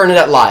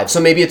Bernadette live, so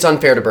maybe it's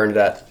unfair to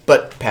Bernadette,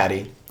 but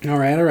Patty. All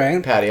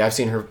right. Patty, I've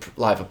seen her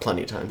live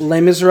plenty of times.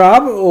 Les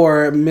Miserables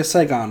or Miss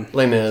Saigon?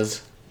 Les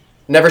Mis.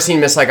 Never seen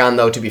Miss Saigon,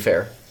 though, to be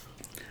fair.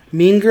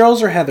 Mean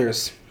Girls or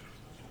Heathers?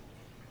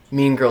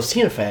 Mean Girls,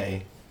 Tina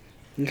Fey.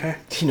 Okay.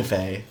 Tina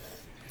Fey.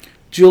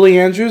 Julie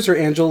Andrews or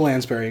Angela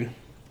Lansbury?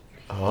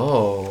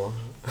 Oh.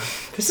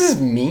 This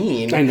is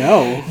mean. I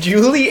know.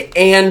 Julie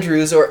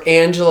Andrews or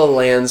Angela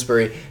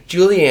Lansbury.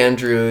 Julie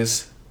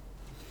Andrews.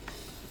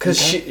 Because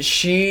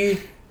she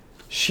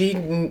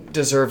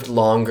deserved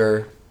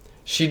longer.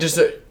 She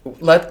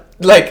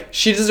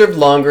deserved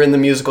longer in the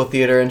musical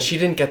theater, and she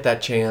didn't get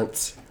that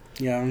chance.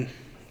 Yeah.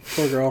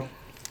 Poor girl.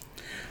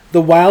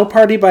 The Wild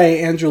Party by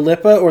Andrew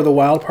Lippa or The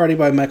Wild Party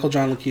by Michael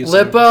John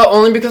LaCusa? Lippa,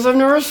 only because I've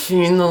never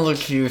seen the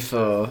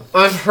LaCusa.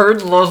 I've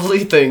heard lovely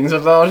things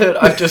about it.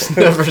 I've just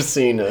never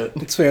seen it.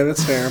 That's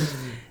fair.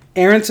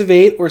 Aaron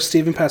Tveit or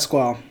Stephen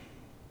Pasquale?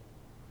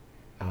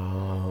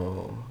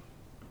 Oh.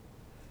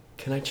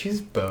 Can I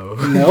choose both?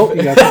 Nope,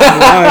 you got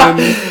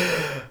the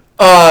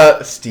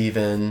one.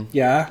 Steven.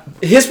 Yeah,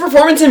 His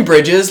performance in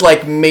Bridges,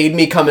 made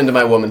me come into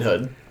my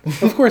womanhood.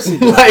 of course he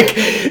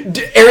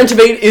did. Aaron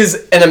Tveit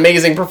is an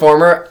amazing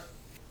performer.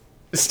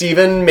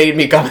 Steven made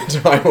me come into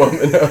my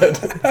womanhood.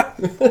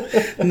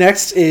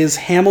 Next is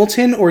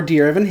Hamilton or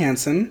Dear Evan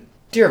Hansen?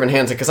 Dear Evan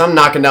Hansen, because I'm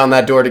knocking down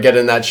that door to get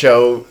in that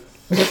show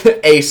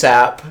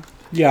ASAP.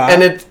 Yeah.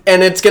 And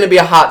it's going to be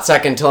a hot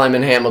second till I'm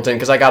in Hamilton,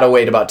 because I got to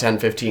wait about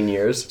 10-15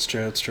 years. It's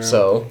true.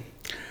 So,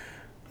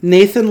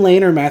 Nathan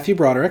Lane or Matthew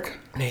Broderick?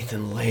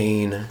 Nathan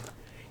Lane.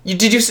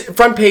 Did you see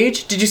Front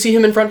Page? Did you see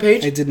him in Front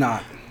Page? I did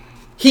not.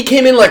 He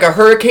came in like a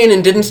hurricane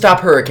and didn't stop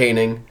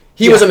hurricaning.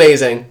 He was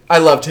amazing. I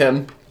loved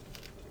him.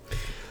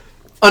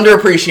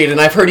 Underappreciated,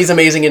 and I've heard he's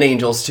amazing in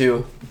Angels,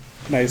 too.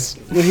 Nice.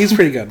 Well, he's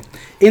pretty good.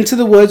 Into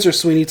the Woods or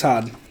Sweeney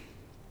Todd?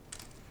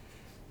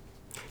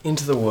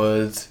 Into the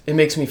Woods. It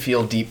makes me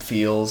feel deep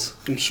feels.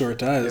 I'm sure it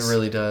does. It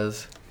really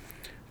does.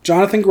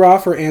 Jonathan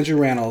Groff or Andrew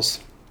Rannells?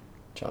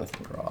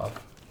 Jonathan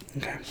Groff.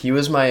 Okay. He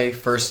was my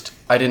first...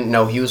 I didn't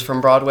know he was from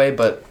Broadway,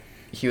 but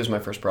he was my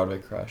first Broadway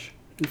crush.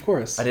 Of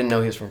course. I didn't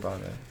know he was from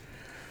Broadway.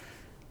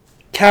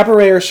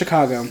 Cabaret or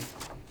Chicago?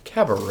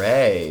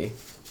 Cabaret.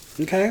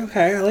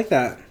 Okay, I like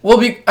that. Well,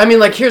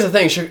 here's the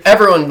thing.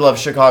 Everyone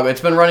loves Chicago.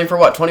 It's been running for,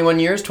 21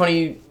 years?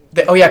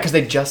 Because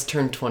they just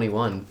turned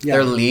 21. Yeah.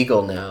 They're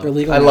legal now.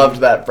 I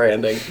loved that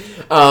branding.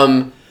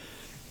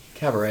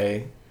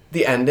 Cabaret.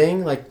 The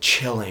ending,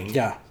 chilling.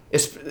 Yeah.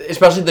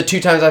 Especially the 2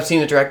 times I've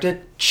seen it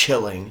directed,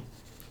 chilling.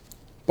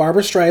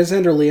 Barbara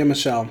Streisand or Leah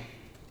Michelle?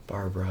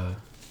 Barbara.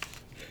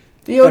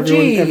 The OG.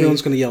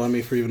 Everyone's going to yell at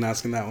me for even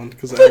asking that one.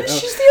 But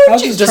she's the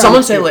OG. Does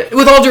someone say Leia?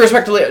 With all due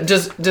respect to Leia,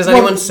 does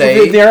anyone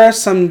say... There are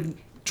some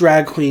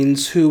drag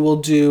queens who will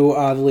do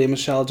the Leah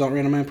Michelle Don't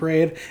Rain on My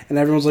Parade, and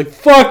everyone's like,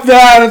 fuck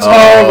that, it's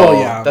horrible.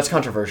 Yeah. That's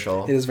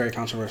controversial. It is very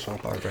controversial.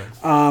 Barbara.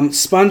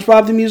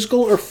 SpongeBob the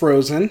Musical or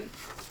Frozen?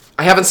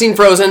 I haven't seen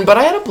Frozen, but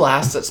I had a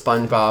blast at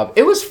SpongeBob.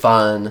 It was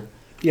fun.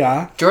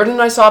 Yeah. Jordan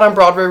and I saw it on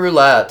Broadway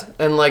Roulette,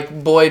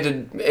 and boy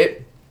did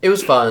it. It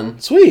was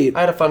fun. Sweet. I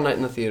had a fun night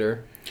in the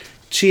theater.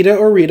 Cheetah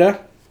or Rita?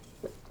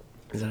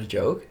 Is that a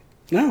joke?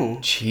 No.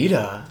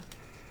 Cheetah.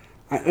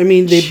 I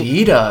mean,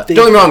 Cheetah. Don't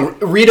get me wrong,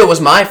 Rita was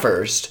my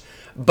first,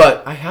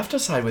 but I have to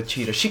side with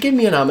Cheetah. She gave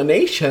me a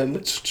nomination.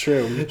 It's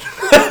true.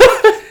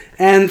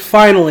 And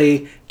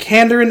finally,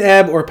 Candor and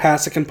Ebb or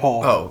Pasek and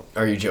Paul? Oh,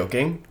 are you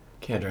joking?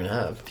 Candor and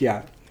Ebb.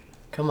 Yeah.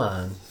 Come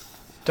on.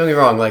 Don't get me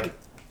wrong,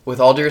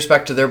 with all due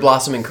respect to their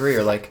blossoming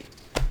career,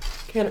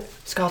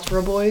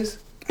 Scottsboro Boys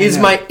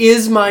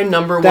is my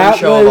number one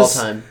show of all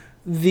time.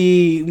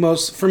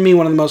 For me,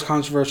 one of the most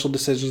controversial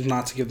decisions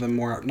not to give them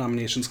more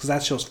nominations, because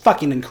that show's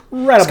fucking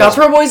incredible.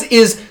 Scottsboro Boys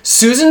is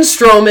Susan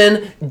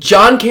Stroman,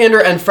 John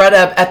Kander, and Fred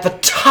Ebb at the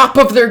top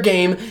of their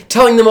game,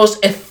 telling the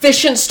most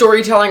efficient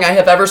storytelling I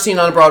have ever seen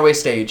on a Broadway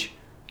stage.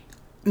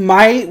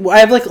 I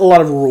have a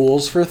lot of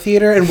rules for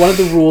theater, and one of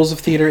the rules of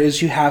theater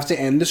is you have to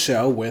end the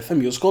show with a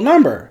musical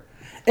number.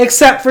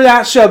 Except for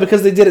that show,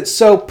 because they did it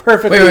so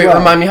perfectly Wait, well.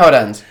 remind me how it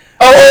ends.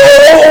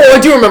 Oh, I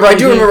do remember. I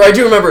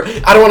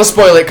don't want to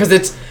spoil it, because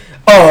it's...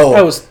 Oh.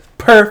 That was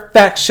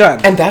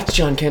perfection. And that's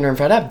John Kander and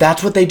Fred Ebb.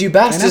 That's what they do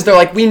best, is they're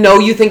like, we know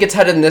you think it's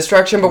headed in this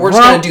direction, but we're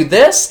just going to do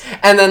this,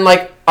 and then,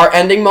 our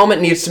ending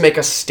moment needs to make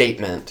a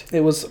statement.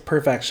 It was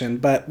perfection,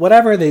 but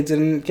whatever, they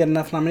didn't get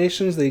enough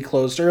nominations. They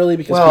closed early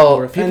because people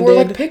were offended.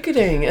 People were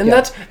picketing, and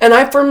and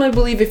I firmly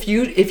believe if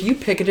you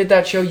picketed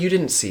that show, you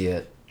didn't see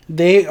it.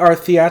 They are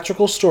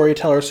theatrical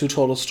storytellers who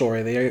told a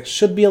story. They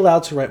should be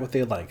allowed to write what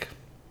they like.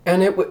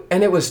 And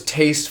it was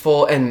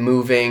tasteful and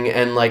moving,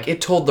 and like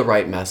it told the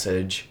right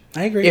message.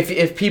 I agree.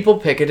 If people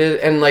picketed,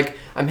 and like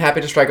I'm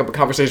happy to strike up a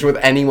conversation with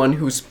anyone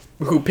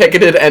who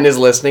picketed and is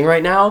listening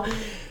right now.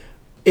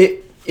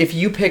 If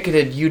you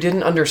picketed, you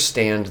didn't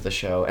understand the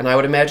show, and I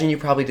would imagine you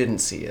probably didn't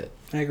see it.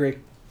 I agree.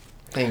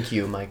 Thank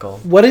you, Michael.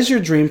 What is your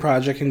dream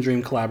project and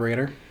dream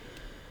collaborator?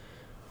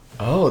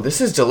 Oh,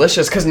 this is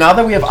delicious, because now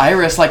that we have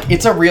Iris, like,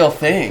 it's a real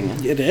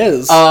thing. It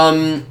is.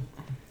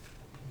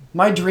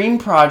 My dream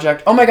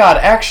project... Oh my god,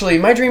 actually,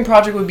 my dream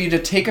project would be to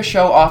take a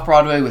show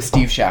off-Broadway with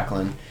Steve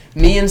Shacklin.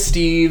 Me and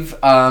Steve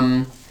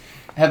have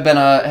been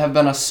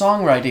a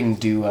songwriting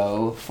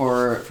duo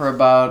for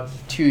about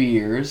 2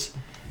 years.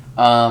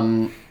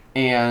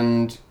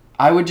 And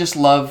I would just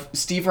love...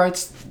 Steve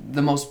writes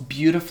the most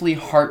beautifully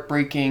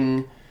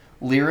heartbreaking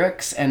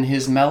lyrics, and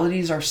his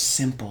melodies are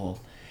simple.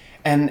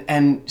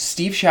 And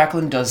Steve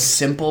Shacklin does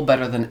simple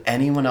better than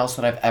anyone else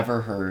that I've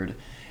ever heard.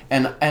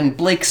 And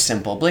Blake's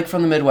simple. Blake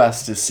from the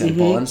Midwest is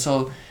simple. Mm-hmm. And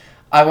so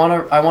I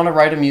wanna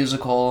write a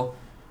musical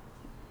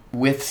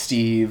with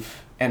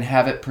Steve and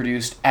have it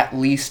produced at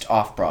least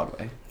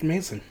off-Broadway.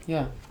 Amazing.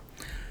 Yeah.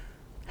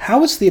 How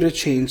has theater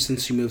changed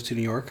since you moved to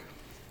New York?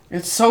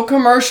 It's so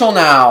commercial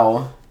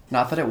now.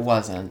 Not that it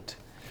wasn't.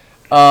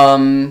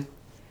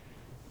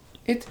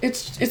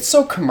 It's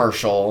so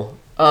commercial.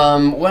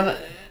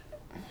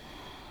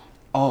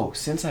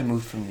 Since I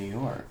moved from New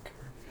York.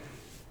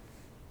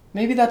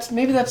 Maybe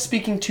that's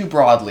speaking too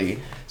broadly.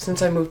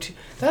 Since I moved to...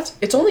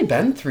 It's only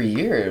been 3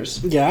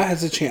 years. Yeah,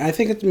 has it changed? I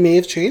think it may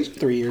have changed in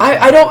 3 years.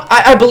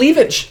 I believe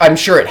it... I'm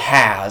sure it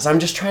has. I'm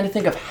just trying to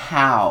think of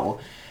how.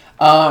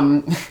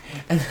 I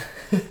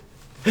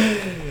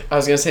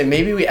was going to say,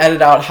 maybe we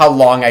edit out how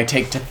long I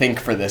take to think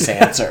for this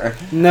answer.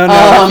 No,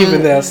 I'm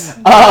keeping this.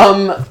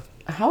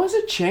 How has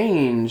it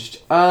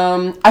changed?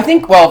 I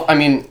think,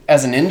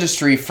 as an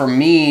industry, for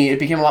me, it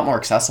became a lot more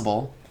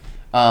accessible.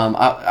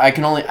 I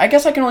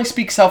guess I can only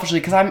speak selfishly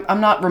because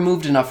I'm not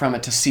removed enough from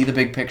it to see the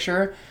big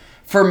picture.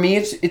 For me,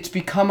 it's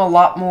become a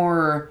lot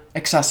more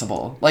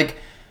accessible. Like,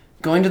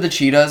 going to the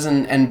Cheetahs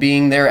and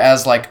being there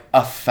as, like,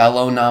 a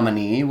fellow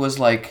nominee was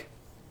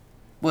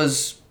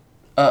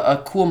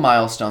a cool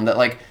milestone that,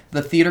 like,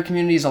 the theater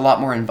community is a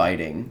lot more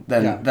inviting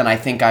than I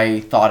think I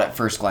thought at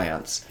first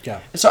glance.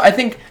 Yeah. So I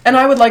think, and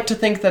I would like to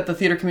think that the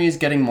theater community is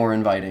getting more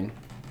inviting.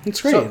 That's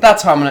great. So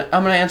that's how I'm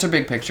gonna answer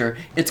big picture.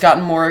 It's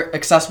gotten more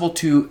accessible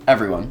to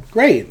everyone.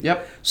 Great.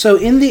 Yep. So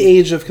in the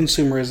age of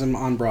consumerism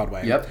on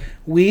Broadway,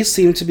 we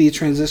seem to be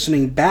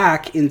transitioning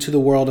back into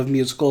the world of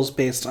musicals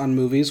based on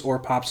movies or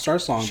pop star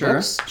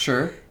songbooks.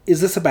 Sure.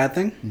 Is this a bad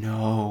thing?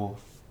 No.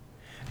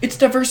 It's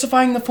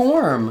diversifying the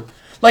form.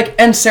 Like,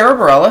 and Sarah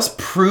Bareilles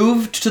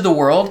proved to the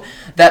world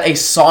that a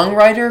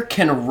songwriter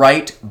can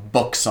write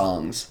book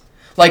songs.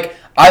 Like,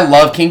 I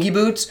love Kinky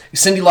Boots.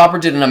 Cyndi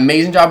Lauper did an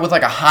amazing job with,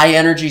 like, a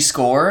high-energy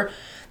score.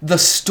 The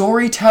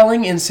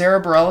storytelling in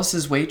Sarah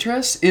Bareilles'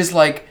 Waitress is,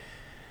 like,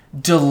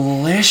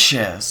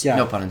 delicious. Yeah.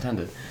 No pun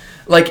intended.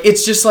 Like,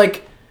 it's just,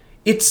 like,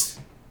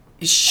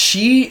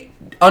 she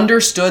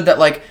understood that,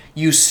 like,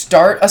 you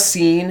start a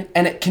scene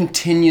and it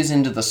continues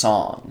into the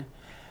song.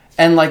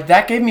 And, like,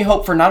 that gave me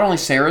hope for not only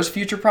Sarah's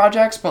future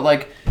projects, but,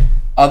 like,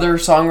 other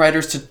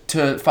songwriters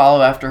to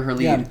follow after her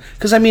lead. Yeah,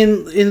 because, I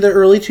mean, in the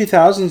early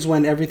 2000s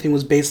when everything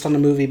was based on a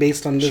movie,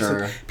 based on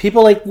this,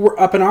 people, like, were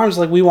up in arms,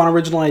 like, we want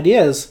original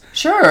ideas.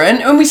 Sure,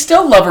 and we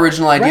still love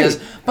original ideas.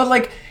 Right. But,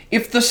 like,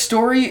 if the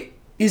story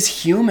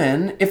is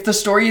human, if the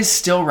story is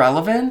still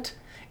relevant,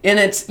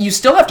 and you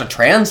still have to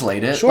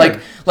translate it. Sure.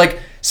 Like,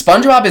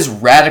 SpongeBob is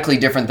radically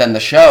different than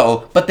the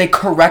show, but they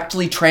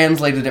correctly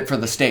translated it for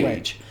the stage.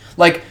 Right.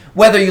 Like,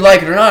 whether you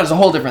like it or not is a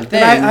whole different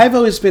thing. And I've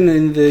always been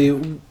in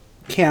the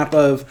camp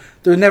of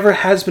there never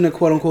has been a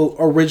quote-unquote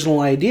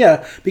original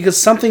idea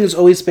because something is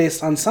always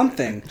based on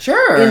something.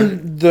 Sure.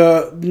 In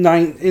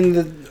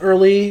the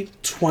early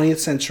 20th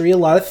century, a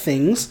lot of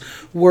things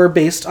were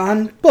based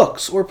on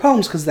books or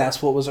poems because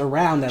that's what was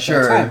around at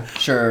that time.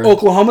 Sure.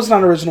 Oklahoma's not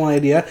an original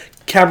idea.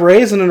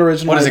 Cabaret isn't an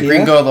original idea. What is it,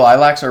 Green Go the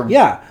Lilacs? Or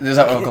yeah. Is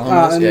that what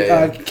Oklahoma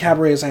is?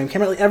 Cabaret is I Am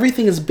Cabaret.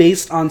 Everything is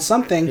based on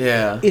something.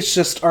 Yeah. It's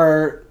just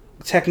our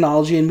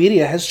technology and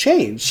media has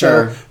changed.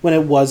 Sure. So when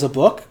it was a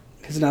book,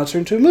 it's now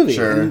turned to a movie.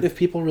 Sure. And if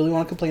people really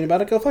want to complain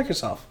about it, go fuck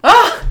yourself.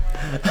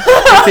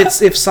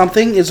 if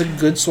something is a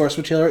good source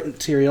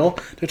material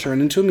to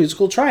turn into a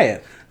musical, try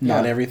it.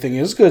 Not everything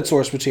is good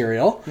source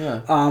material.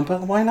 Yeah.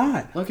 But why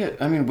not?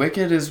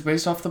 Wicked is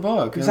based off the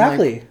book.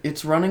 Exactly. And,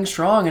 it's running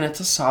strong and it's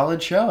a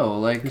solid show.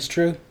 Like, it's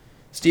true.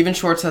 Stephen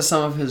Schwartz has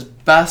some of his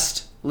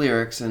best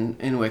lyrics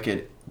in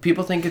Wicked.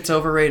 People think it's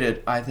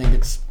overrated. I think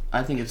it's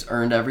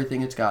earned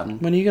everything it's gotten.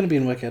 When are you going to be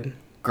in Wicked?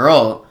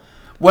 Girl,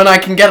 when I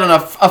can get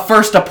a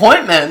first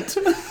appointment.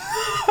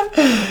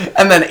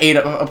 And then eight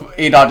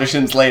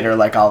auditions later,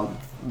 like, I'll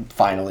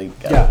finally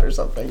get it or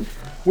something.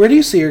 Where do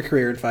you see your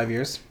career in 5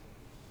 years?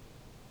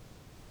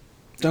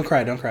 Don't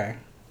cry. Where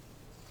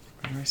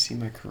do I see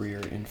my career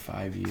in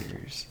 5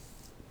 years?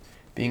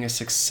 Being a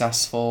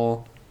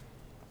successful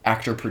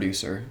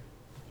actor-producer.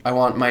 I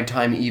want my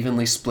time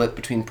evenly split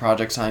between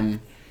projects I'm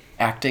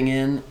acting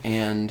in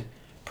and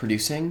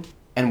producing.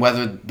 And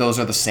whether those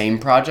are the same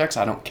projects,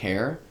 I don't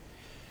care.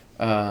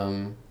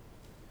 Where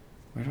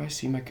do I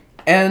see my...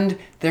 And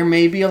there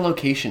may be a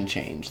location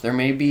change. There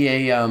may be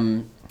a...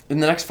 in the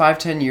next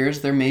 5-10 years,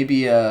 there may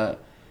be a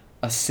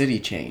city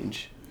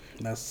change.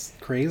 That's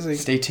crazy.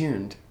 Stay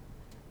tuned.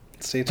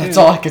 Stay tuned. That's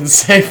all I can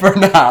say for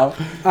now.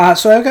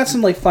 So I've got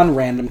some like fun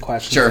random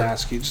questions Sure. to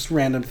ask you. Just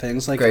random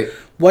things. Like, Great.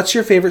 What's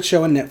your favorite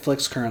show on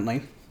Netflix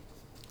currently?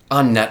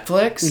 On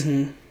Netflix?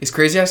 Mm-hmm. Is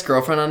Crazy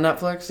Ex-Girlfriend on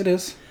Netflix? It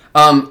is.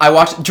 I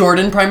watch...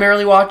 Jordan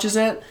primarily watches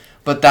it,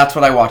 but that's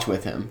what I watch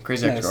with him.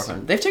 Crazy Nice.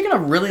 Ex-Girlfriend. They've taken a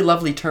really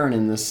lovely turn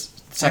in this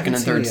second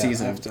and third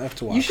season. I have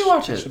to watch. You should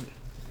watch it.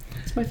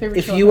 It's my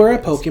favorite show. If you were a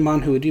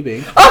Pokemon, who would you be?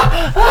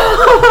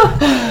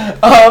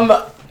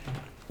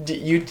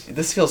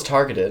 This feels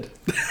targeted.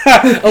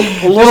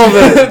 a little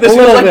bit. This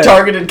feels like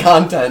targeted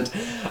content.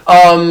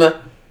 A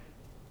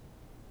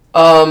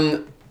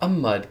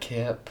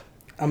Mudkip.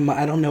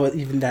 I don't know what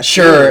even that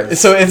Sure. is.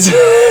 So it's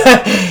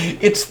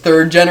it's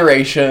third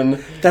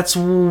generation. That's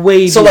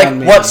way So like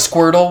beyond me. what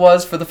Squirtle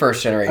was for the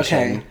first generation,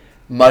 Okay.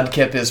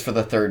 Mudkip is for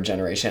the third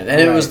generation.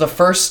 And it Right. was the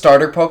first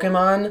starter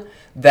Pokemon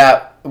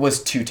that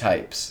was 2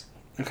 types.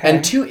 Okay.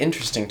 And 2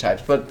 interesting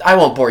types, but I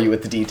won't bore you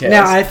with the details.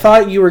 Now, I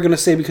thought you were going to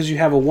say because you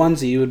have a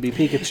onesie, you would be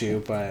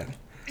Pikachu, but...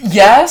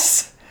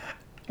 Yes,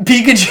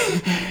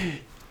 Pikachu.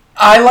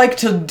 I like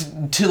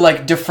to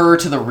like defer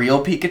to the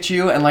real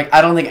Pikachu, and like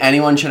I don't think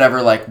anyone should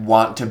ever like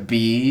want to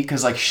be,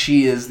 because like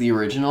she is the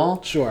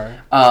original. Sure.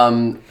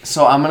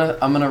 So I'm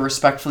gonna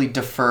respectfully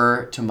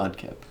defer to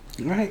Mudkip.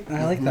 Right,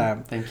 I like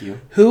that. Thank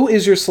you. Who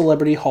is your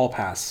celebrity hall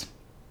pass?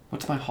 What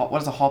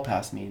does a hall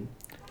pass mean?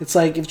 It's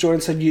like if Jordan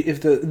said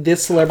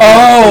this celebrity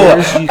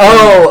you can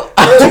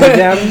do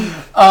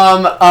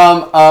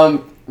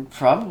them.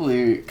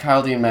 Probably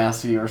Kyle Dean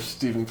Massey or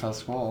Stephen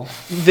Pasquale.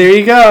 There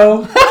you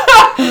go.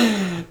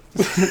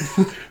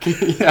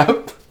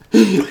 Yep.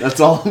 That's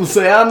all I'm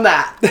saying on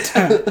that.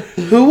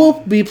 Who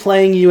will be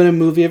playing you in a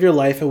movie of your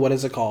life, and what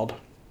is it called?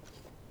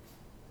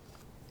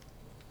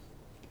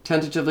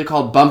 Tentatively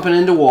called Bumping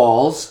Into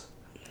Walls.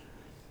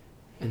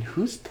 And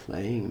who's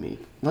playing me?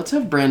 Let's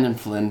have Brandon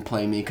Flynn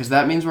play me, because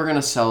that means we're going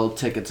to sell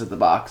tickets at the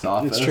box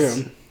office. It's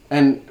true.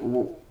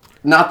 And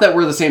not that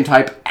we're the same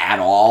type at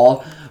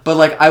all, but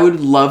like I would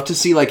love to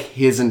see like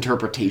his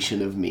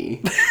interpretation of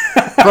me.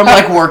 From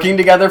like working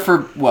together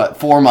for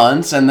 4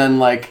 months, and then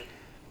like,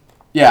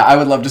 yeah, I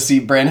would love to see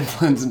Brandon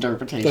Flynn's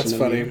interpretation That's of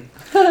funny. me.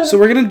 So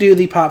we're going to do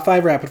the Pop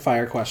 5 rapid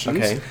fire questions.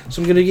 Okay. So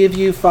I'm going to give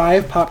you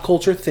 5 pop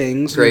culture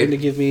things. Great. You're going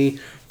to give me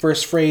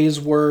first phrase,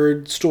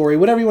 word, story,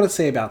 whatever you want to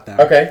say about that.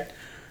 Okay.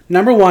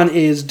 Number 1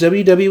 is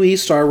WWE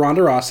star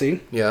Ronda Rousey.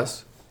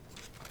 Yes.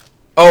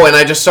 Oh, and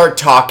I just start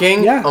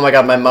talking? Yeah. Oh my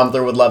god, my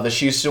mother would love this.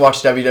 She used to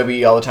watch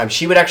WWE all the time.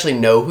 She would actually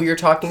know who you're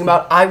talking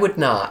about. I would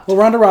not. Well,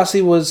 Ronda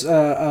Rousey was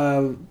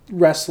a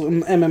wrestler,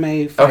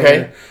 MMA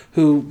fighter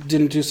who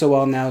didn't do so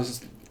well, and now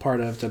is part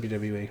of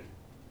WWE.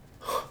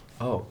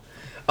 Oh.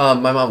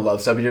 My mom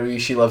loves WWE.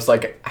 She loves,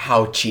 like,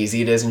 how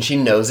cheesy it is, and she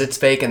knows it's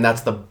fake, and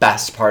that's the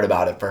best part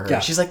about it for her. Yeah.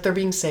 She's like, they're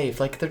being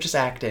safe. Like, they're just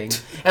acting.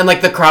 And,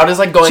 like, the crowd is,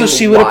 like, going So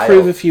she would wild.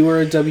 approve if you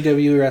were a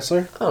WWE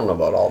wrestler? I don't know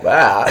about all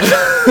that.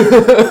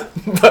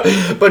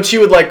 but she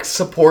would, like,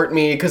 support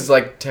me, because,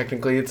 like,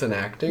 technically it's an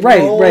acting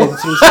role. Right,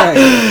 that's what I'm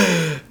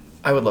saying.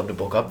 I would love to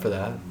bulk up for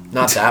that.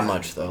 Not that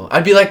much, though.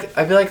 I'd be like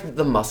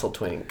the muscle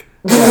twink.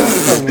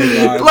 Oh my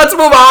God. Let's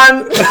move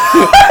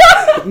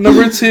on!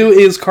 Number 2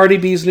 is Cardi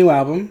B's new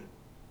album.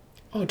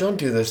 Oh, don't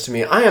do this to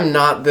me. I am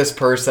not this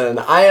person.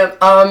 I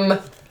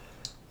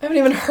haven't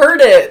even heard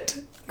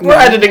it. We're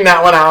editing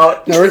that one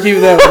out. No, we're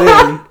keeping that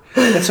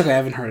in. That's okay, I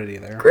haven't heard it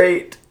either.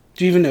 Great.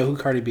 Do you even know who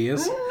Cardi B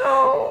is?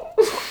 No.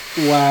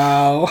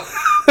 Wow.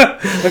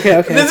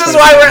 okay. This is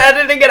why we're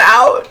editing it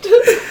out.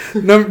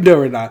 No,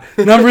 we're not.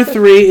 Number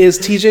 3 is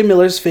TJ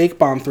Miller's fake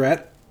bomb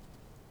threat.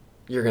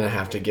 You're gonna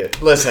have to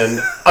get... Listen,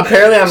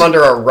 apparently I'm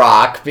under a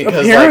rock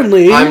because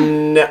Apparently.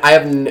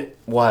 like,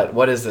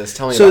 What is this?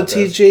 Tell me about this. So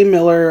TJ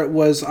Miller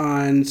was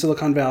on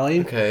Silicon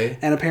Valley. Okay.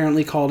 And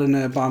apparently called in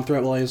a bomb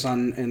threat while he was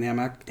on an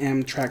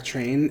Amtrak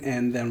train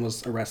and then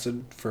was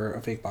arrested for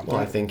a fake bomb threat.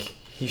 Well, I think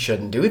he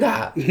shouldn't do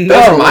that. No.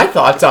 Those are my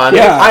thoughts on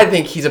Yeah. it. I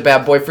think he's a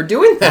bad boy for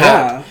doing that.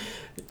 Yeah.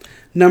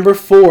 Number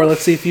 4, let's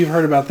see if you've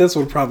heard about this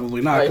one.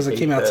 Probably not, because it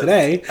came out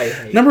today.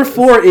 Number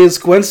 4 is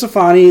Gwen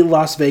Stefani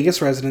Las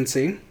Vegas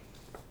residency.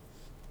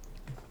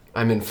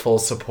 I'm in full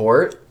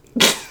support.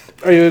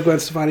 Are you a Gwen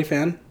Stefani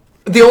fan?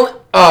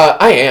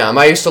 I am.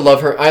 I used to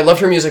love her. I loved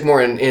her music more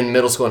in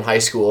middle school and high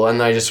school,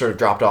 and I just sort of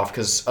dropped off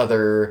because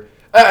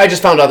I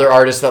just found other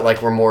artists that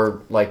like were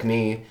more like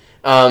me.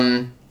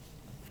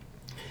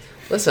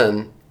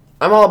 Listen,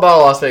 I'm all about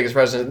a Las Vegas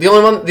residency.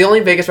 The only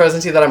Vegas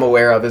residency that I'm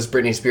aware of is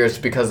Britney Spears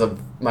because of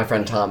my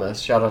friend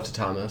Thomas. Shout out to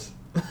Thomas.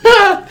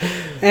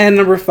 And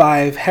number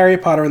 5, Harry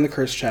Potter and the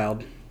Cursed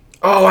Child.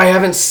 Oh, I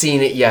haven't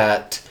seen it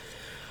yet.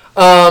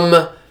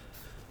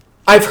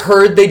 I've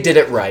heard they did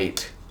it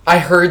right.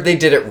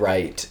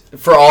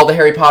 For all the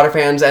Harry Potter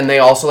fans, and they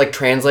also like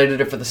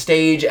translated it for the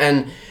stage,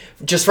 and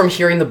just from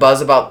hearing the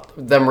buzz about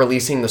them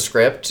releasing the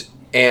script,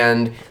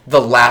 and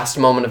the last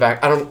moment of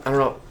act. I don't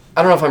know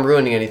if I'm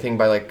ruining anything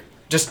by like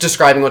just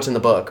describing what's in the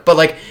book, but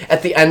like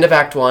at the end of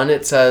Act 1,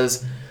 it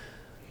says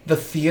the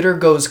theater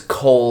goes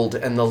cold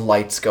and the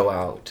lights go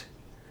out.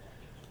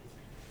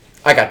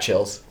 I got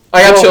chills.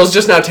 I got chills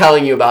just now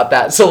telling you about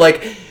that. So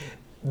like,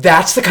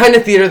 that's the kind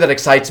of theater that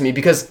excites me,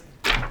 because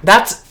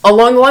that's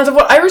along the lines of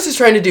what Iris is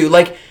trying to do.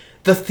 Like,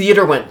 the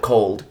theater went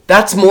cold.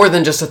 That's more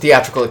than just a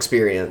theatrical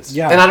experience.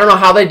 Yeah. And I don't know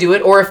how they do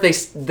it, or if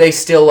they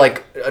still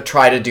like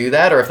try to do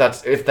that, or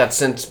if that's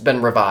since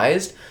been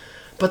revised.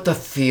 But the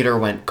theater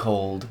went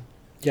cold.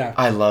 Yeah.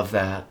 I love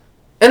that.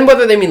 And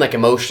whether they mean like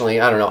emotionally,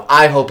 I don't know.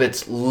 I hope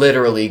it's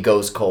literally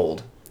goes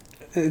cold.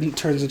 It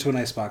turns into an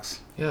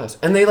icebox. Yes.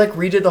 And they like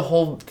redid the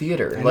whole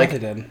theater. I like know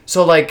they did.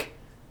 So like,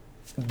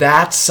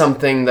 that's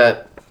something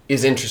that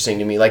is interesting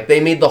to me. Like,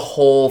 they made the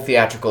whole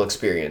theatrical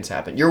experience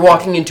happen. You're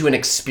walking into an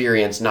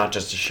experience, not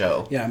just a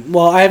show. Yeah.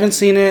 Well, I haven't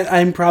seen it.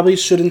 I probably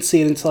shouldn't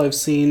see it until I've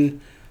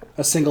seen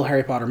a single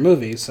Harry Potter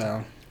movie,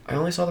 so. I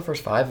only saw the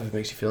first 5, if it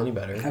makes you feel any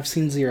better. I've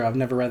seen 0. I've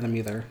never read them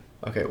either.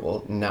 Okay,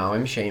 well, now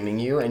I'm shaming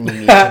you, and you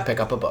need to pick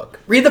up a book.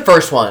 Read the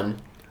first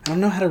one. I don't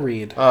know how to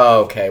read.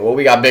 Oh, okay. Well,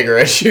 we got bigger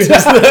issues.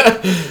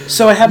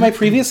 So I had my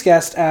previous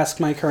guest ask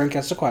my current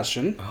guest a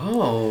question.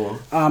 Oh.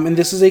 And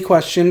this is a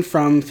question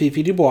from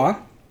Fifi Dubois.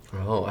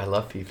 Oh, I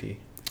love Fifi.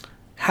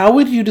 How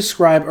would you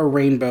describe a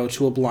rainbow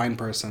to a blind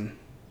person?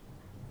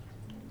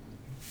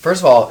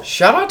 First of all,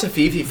 shout out to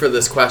Fifi for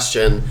this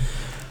question.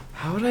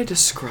 How would I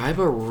describe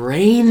a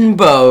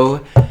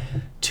rainbow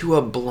to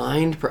a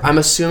blind person? I'm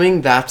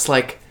assuming that's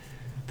like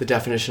the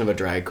definition of a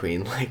drag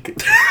queen. Like,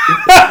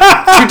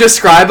 to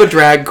describe a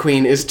drag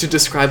queen is to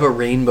describe a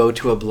rainbow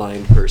to a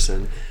blind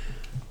person.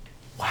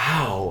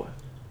 Wow.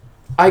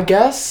 I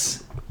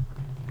guess.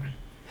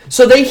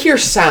 So they hear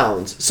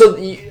sounds. So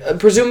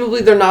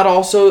presumably they're not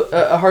also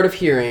hard of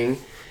hearing.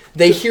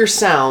 They hear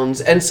sounds.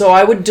 And so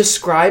I would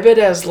describe it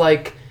as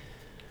like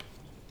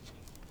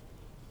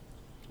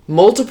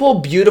multiple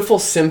beautiful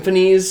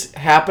symphonies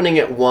happening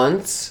at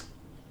once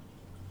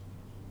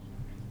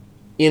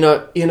in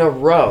a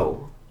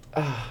row.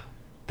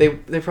 They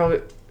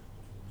probably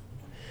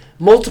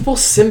multiple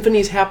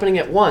symphonies happening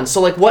at once.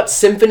 So like, what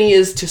symphony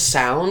is to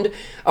sound,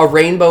 a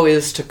rainbow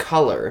is to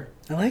color.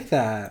 I like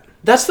that.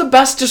 That's the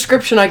best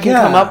description I can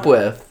come up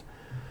with.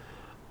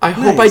 I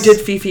hope I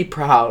did Fifi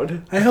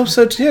proud. I hope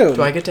so too.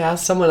 Do I get to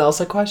ask someone else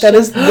a question? That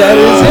is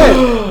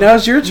it. Now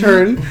it's your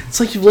turn. It's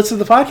like you've listened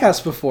to the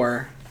podcast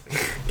before.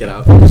 Get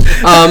out.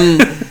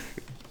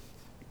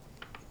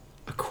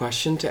 A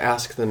question to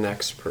ask the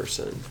next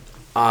person.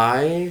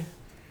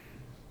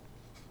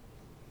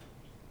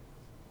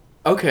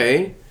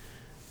 Okay.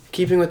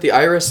 Keeping with the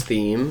Iris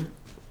theme.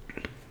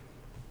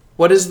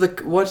 What is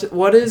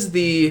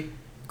the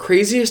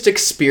craziest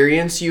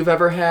experience you've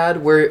ever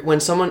had where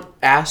when someone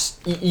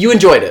asked, you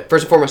enjoyed it,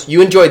 first and foremost,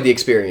 you enjoyed the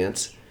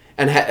experience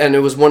and it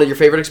was one of your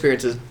favorite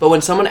experiences, but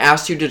when someone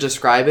asked you to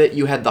describe it,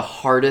 you had the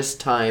hardest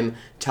time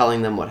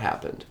telling them what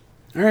happened?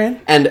 All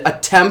right. And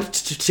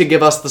attempt to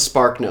give us the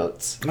spark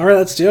notes. All right,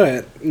 let's do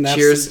it.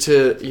 Cheers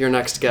to your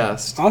next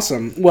guest.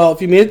 Awesome. Well,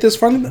 if you made it this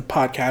far in the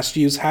podcast,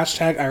 use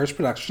hashtag Iris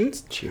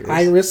Productions. Cheers.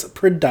 Iris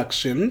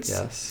Productions.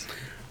 Yes.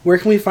 Where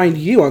can we find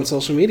you on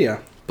social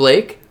media?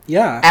 Blake?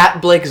 Yeah.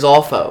 At Blake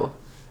Zolfo.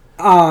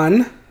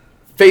 On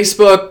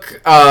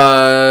Facebook,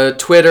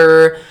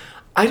 Twitter.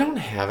 I don't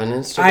have an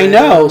Instagram. I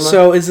know.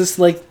 So is this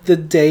like the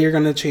day you're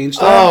going to change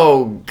that?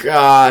 Oh,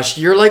 gosh.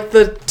 You're like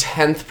the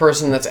 10th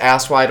person that's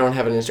asked why I don't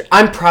have an Instagram.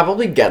 I'm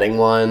probably getting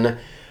one.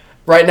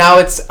 Right now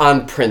it's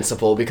on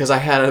principle because I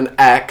had an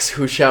ex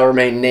who shall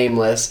remain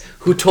nameless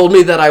who told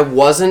me that I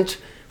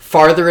wasn't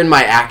farther in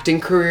my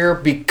acting career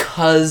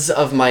because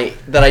of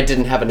that I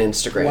didn't have an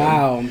Instagram.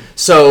 Wow.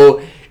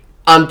 So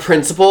on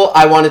principle,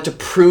 I wanted to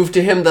prove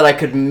to him that I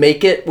could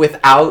make it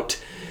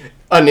without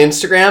an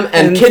Instagram,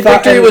 and Kid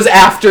Victory was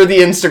after the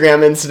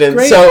Instagram incident.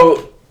 Great.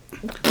 So,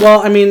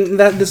 well, I mean,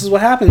 this is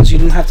what happens. You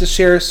don't have to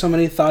share so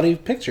many thoughty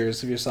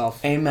pictures of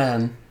yourself.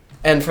 Amen.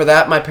 And for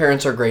that, my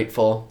parents are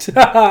grateful.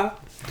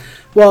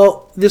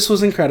 Well, this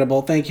was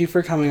incredible. Thank you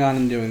for coming on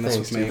and doing this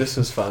with me. Dude, this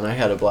was fun. I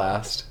had a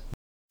blast.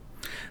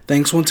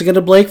 Thanks once again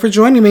to Blake for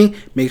joining me.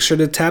 Make sure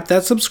to tap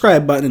that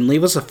subscribe button and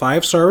leave us a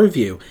 5-star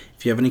review.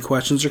 If you have any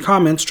questions or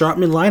comments, drop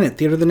me a line at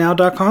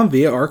theaterthenow.com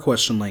via our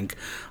question link.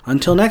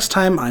 Until next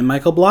time, I'm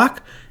Michael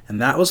Block,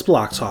 and that was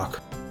Block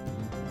Talk.